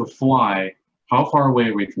 doubling the move of fly, how far away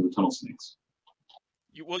are we from the tunnel snakes?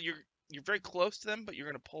 You're very close to them, but you're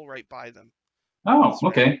gonna pull right by them. Oh,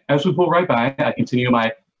 okay. As we pull right by, I continue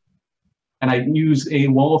and I use a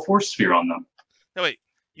wall of force sphere on them. No, wait.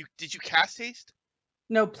 Did you cast haste?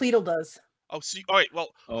 No, Pleedle does. Oh, so all right. Well,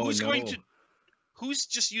 who's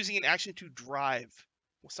just using an action to drive?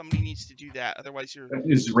 Well, somebody needs to do that. Otherwise,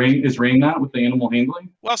 Is Rein not with the animal handling?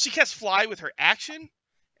 Well, she cast fly with her action,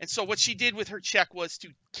 and so what she did with her check was to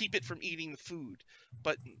keep it from eating the food.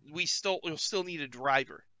 But we'll still need a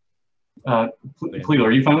driver. Pleedle,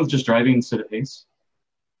 are you fine with just driving instead of haste?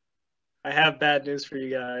 I have bad news for you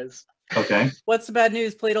guys. Okay. What's the bad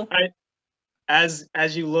news, Pleedle? As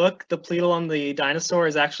you look, the Pleedle on the dinosaur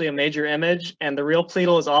is actually a major image, and the real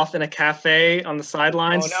Pleedle is off in a cafe on the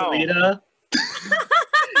sidelines. Oh, no. Salida.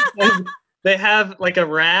 They have like a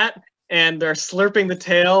rat, and they're slurping the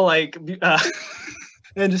tail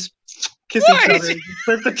and just kissing each other.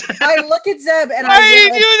 Slurp the tail. I look at Zeb and Why do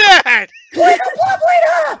you do that? Pleedle!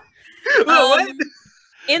 What?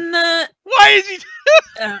 Why is he?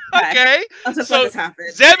 Okay. I'll just So let this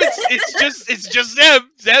happen. Zeb, it's just Zeb.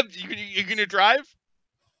 Zeb, you gonna drive?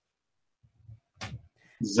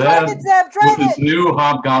 Zeb, Zeb, drive with his new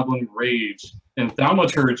hobgoblin rage and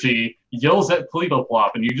thaumaturgy, yells at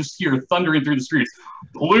Pleedleplop, and you just hear thundering through the streets,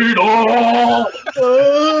 Pleedle!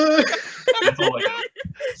 That's all I got.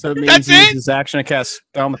 So it means he uses action to cast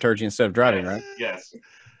thaumaturgy instead of driving, right? Yes.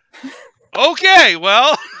 Okay,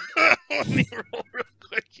 well, let me roll real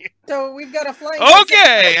quick here. So we've got a flying.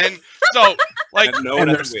 Okay, and so and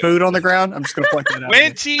there's food on the ground. I'm just gonna point that out.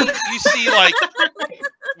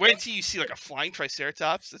 When you see a flying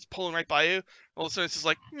Triceratops that's pulling right by you, all of a sudden it's just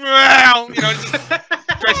like, wow,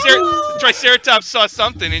 Triceratops saw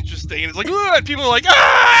something interesting, and it's like, and people are like,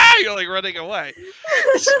 ah, you're like running away.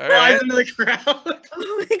 All right. Into the crowd.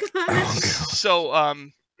 Oh my gosh. So,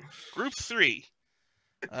 group 3,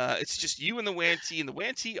 it's just you and the Wantee, and the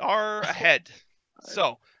Wantee are ahead.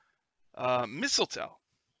 So, Mistletoe,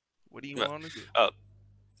 what do you want to do?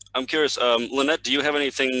 I'm curious, Linnet, do you have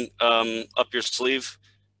anything up your sleeve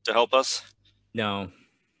to help us? No.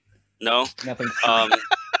 No? Nothing.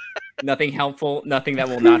 Nothing helpful. Nothing that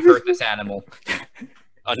will not hurt this animal.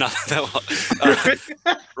 Nothing that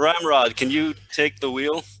will. Ramrod, can you take the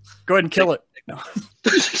wheel? Go ahead and kill it. No.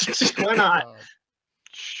 Why not?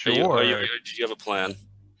 Sure. Do you have a plan?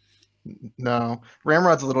 No.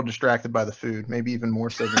 Ramrod's a little distracted by the food, maybe even more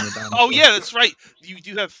so than the dinosaur. Oh yeah, that's right. You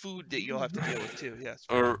do have food that you'll have to deal with too. Yes.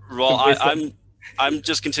 Well, I'm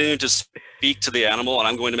just continuing to speak to the animal, and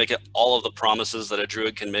I'm going to make it all of the promises that a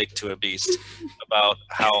druid can make to a beast about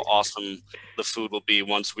how awesome the food will be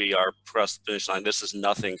once we are pressed the finish line. This is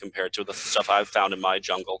nothing compared to the stuff I've found in my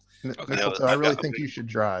jungle. Mistletoe, I really think you should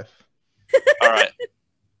drive.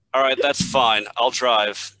 All right, that's fine. I'll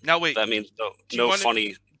drive. Now wait. That means no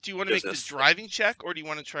funny. Do you want to make the driving check, or do you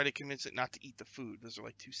want to try to convince it not to eat the food? Those are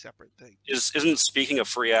like two separate things. Isn't speaking a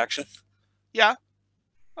free action? Yeah.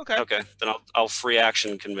 Okay. Okay, then I'll free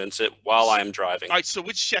action convince it while I am driving. All right. So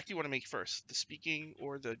which check do you want to make first, the speaking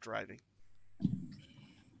or the driving?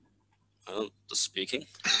 The speaking.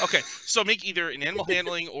 Okay. So make either an animal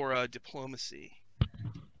handling or a diplomacy.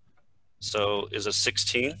 So is a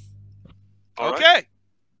 16? Okay.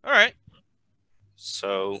 All right.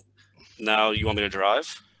 So now you want me to drive?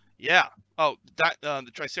 Yeah. Oh,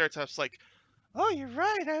 the Triceratops like, oh, you're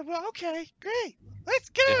right. Okay, great. Let's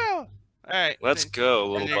go. Yeah. All right. Let's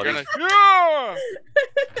go, little buddy. Yeah!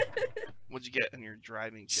 What'd you get on your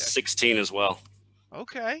driving check? 16 as well.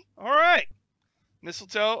 Okay. All right.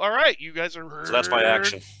 Mistletoe. All right. You guys are. So that's my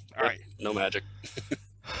action. All right. No magic.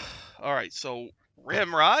 All right. So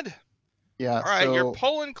Ramrod. Yeah. All right. So, You're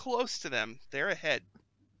pulling close to them. They're ahead.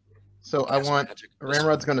 So I want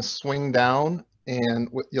Ramrod's going to swing down and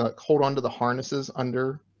hold onto the harnesses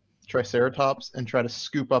under Triceratops and try to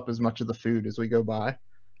scoop up as much of the food as we go by.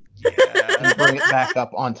 Yeah. And bring it back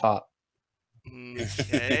up on top.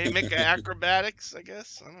 Okay. Make acrobatics, I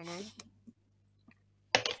guess. I don't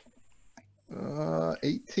know.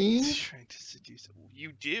 18. Trying to seduce it.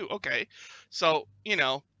 You do. Okay. So,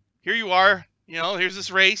 here you are. Here's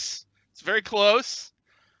this race. It's very close.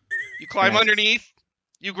 You climb underneath.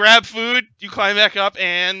 You grab food. You climb back up,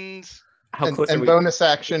 and How close are and we? bonus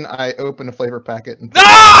action, I open a flavor packet. And no!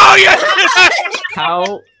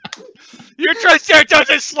 How? Your Triceratops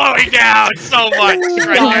is slowing down so much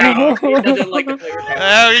right now. He doesn't like the flavor packet.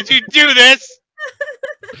 How did you do this?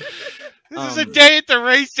 This is a day at the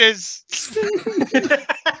races.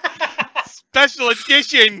 Special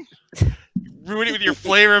edition. Ruin it with your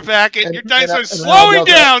flavor packet. Your dinosaur's slowing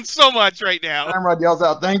down so much right now. Ramrod yells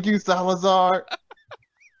out, "Thank you, Salazar."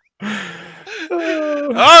 All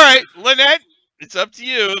right, Linnet, it's up to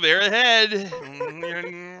you. They're ahead.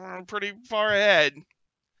 You're pretty far ahead.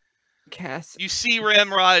 Cass. You see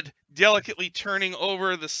Ramrod delicately turning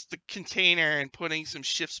over the container and putting some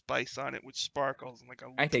shift spice on it, which sparkles like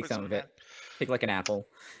a. I take some of it. Take like an apple.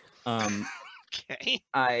 Okay.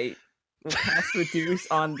 I will cast reduce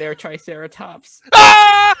on their Triceratops.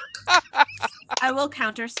 Ah! I will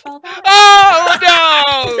counterspell that. Oh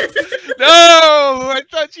no! No! I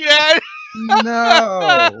thought you had.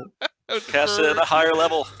 No. Cast it at a higher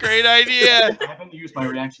level. Great idea. I haven't used my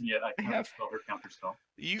reaction yet. I can't spell her counterspell.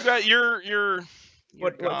 You got you're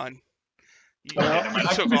gone. You I'm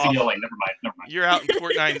took busy off. yelling. Never mind. You're out in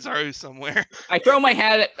Fort Nine Zaru somewhere. I throw my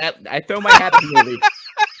hat at the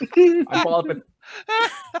movie. I fall up and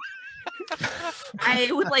I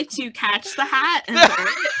would like to catch the hat and throw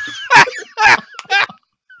it.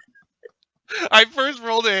 I first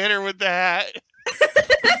rolled a hitter with the hat.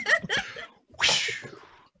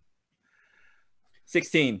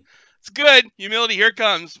 16. It's good. Humility, here it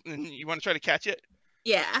comes. And you want to try to catch it?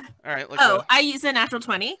 Yeah. All right. I use a natural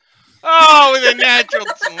 20. Oh, with a natural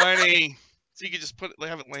 20. So you could just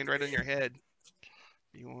have it land right on your head.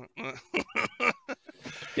 You want?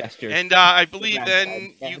 Gesture. And I believe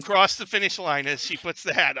then you cross the finish line as she puts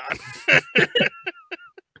the hat on.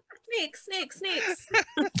 Snakes.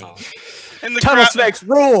 Oh. And the Tunnel snakes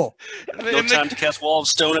rule. No time to cast Wall of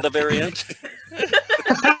Stone at the very end.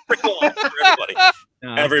 Everybody.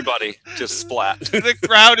 No. Everybody just splat. The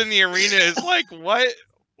crowd in the arena is like, what?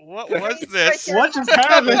 What was this? What just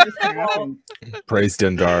happened? Praise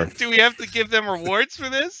Dindar. Do we have to give them rewards for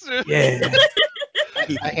this? Yeah.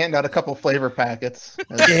 I hand out a couple flavor packets.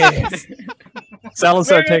 Yes.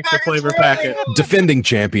 Salazar takes the flavor packet. Defending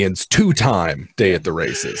champions 2-time day at the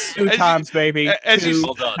races. 2 times, baby. As you- 2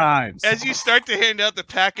 Well done. times. As you start to hand out the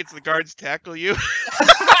packets, the guards tackle you.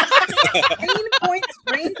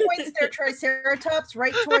 Rein points their Triceratops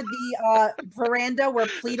right toward the veranda where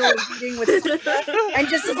Pleedleploplina is eating with Lysa, and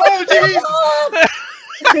just is like, Oh,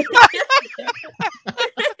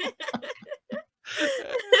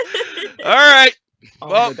 All right. All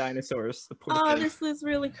Well, the dinosaurs. The poor Oh, thing. this was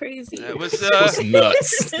really crazy. It was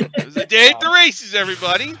nuts. it was a day at the races,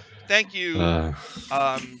 everybody. Thank you Uh,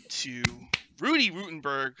 to Ruty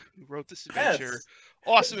Rutenberg, who wrote this adventure. Yes.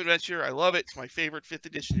 Awesome adventure. I love it. It's my favorite 5th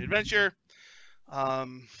edition adventure.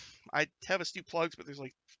 I have us do plugs, but there's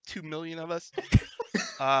like 2 million of us.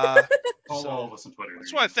 Follow So all of us on Twitter. I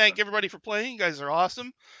just want to thank everybody for playing. You guys are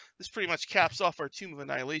awesome. This pretty much caps off our Tomb of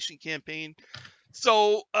Annihilation campaign.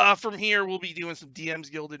 So from here, we'll be doing some DM's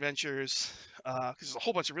Guild adventures because there's a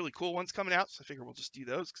whole bunch of really cool ones coming out. So I figure we'll just do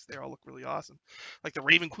those because they all look really awesome. Like the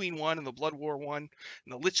Raven Queen one and the Blood War one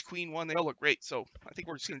and the Lich Queen one. They all look great. So I think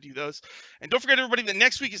we're just going to do those. And don't forget, everybody, that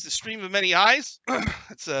next week is the Stream of Many Eyes.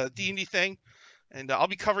 It's a D&D thing. And I'll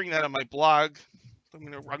be covering that on my blog. I'm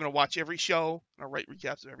gonna watch every show. I'll write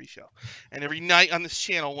recaps of every show. And every night on this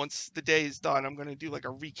channel, once the day is done, I'm gonna do like a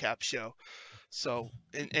recap show. So,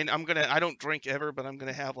 and I don't drink ever, but I'm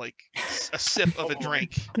gonna have like a sip of a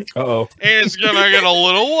drink. Uh-oh. And it's gonna get a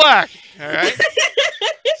little whack. All right.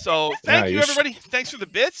 So thank you, Nice. everybody. Thanks for the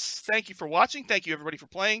bits. Thank you for watching. Thank you, everybody, for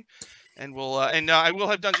playing. And I will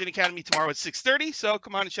have Dungeon Academy tomorrow at 6:30. So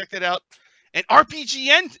come on and check that out. And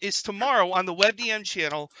RPGN is tomorrow on the WebDM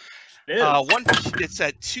channel. It's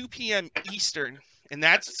at 2 p.m. Eastern. And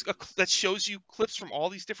that shows you clips from all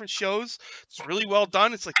these different shows. It's really well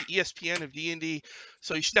done. It's like the ESPN of D&D.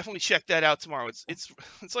 So you should definitely check that out tomorrow.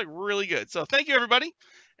 It's like really good. So thank you, everybody.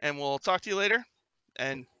 And we'll talk to you later.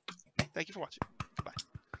 And thank you for watching. Goodbye.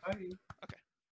 Bye.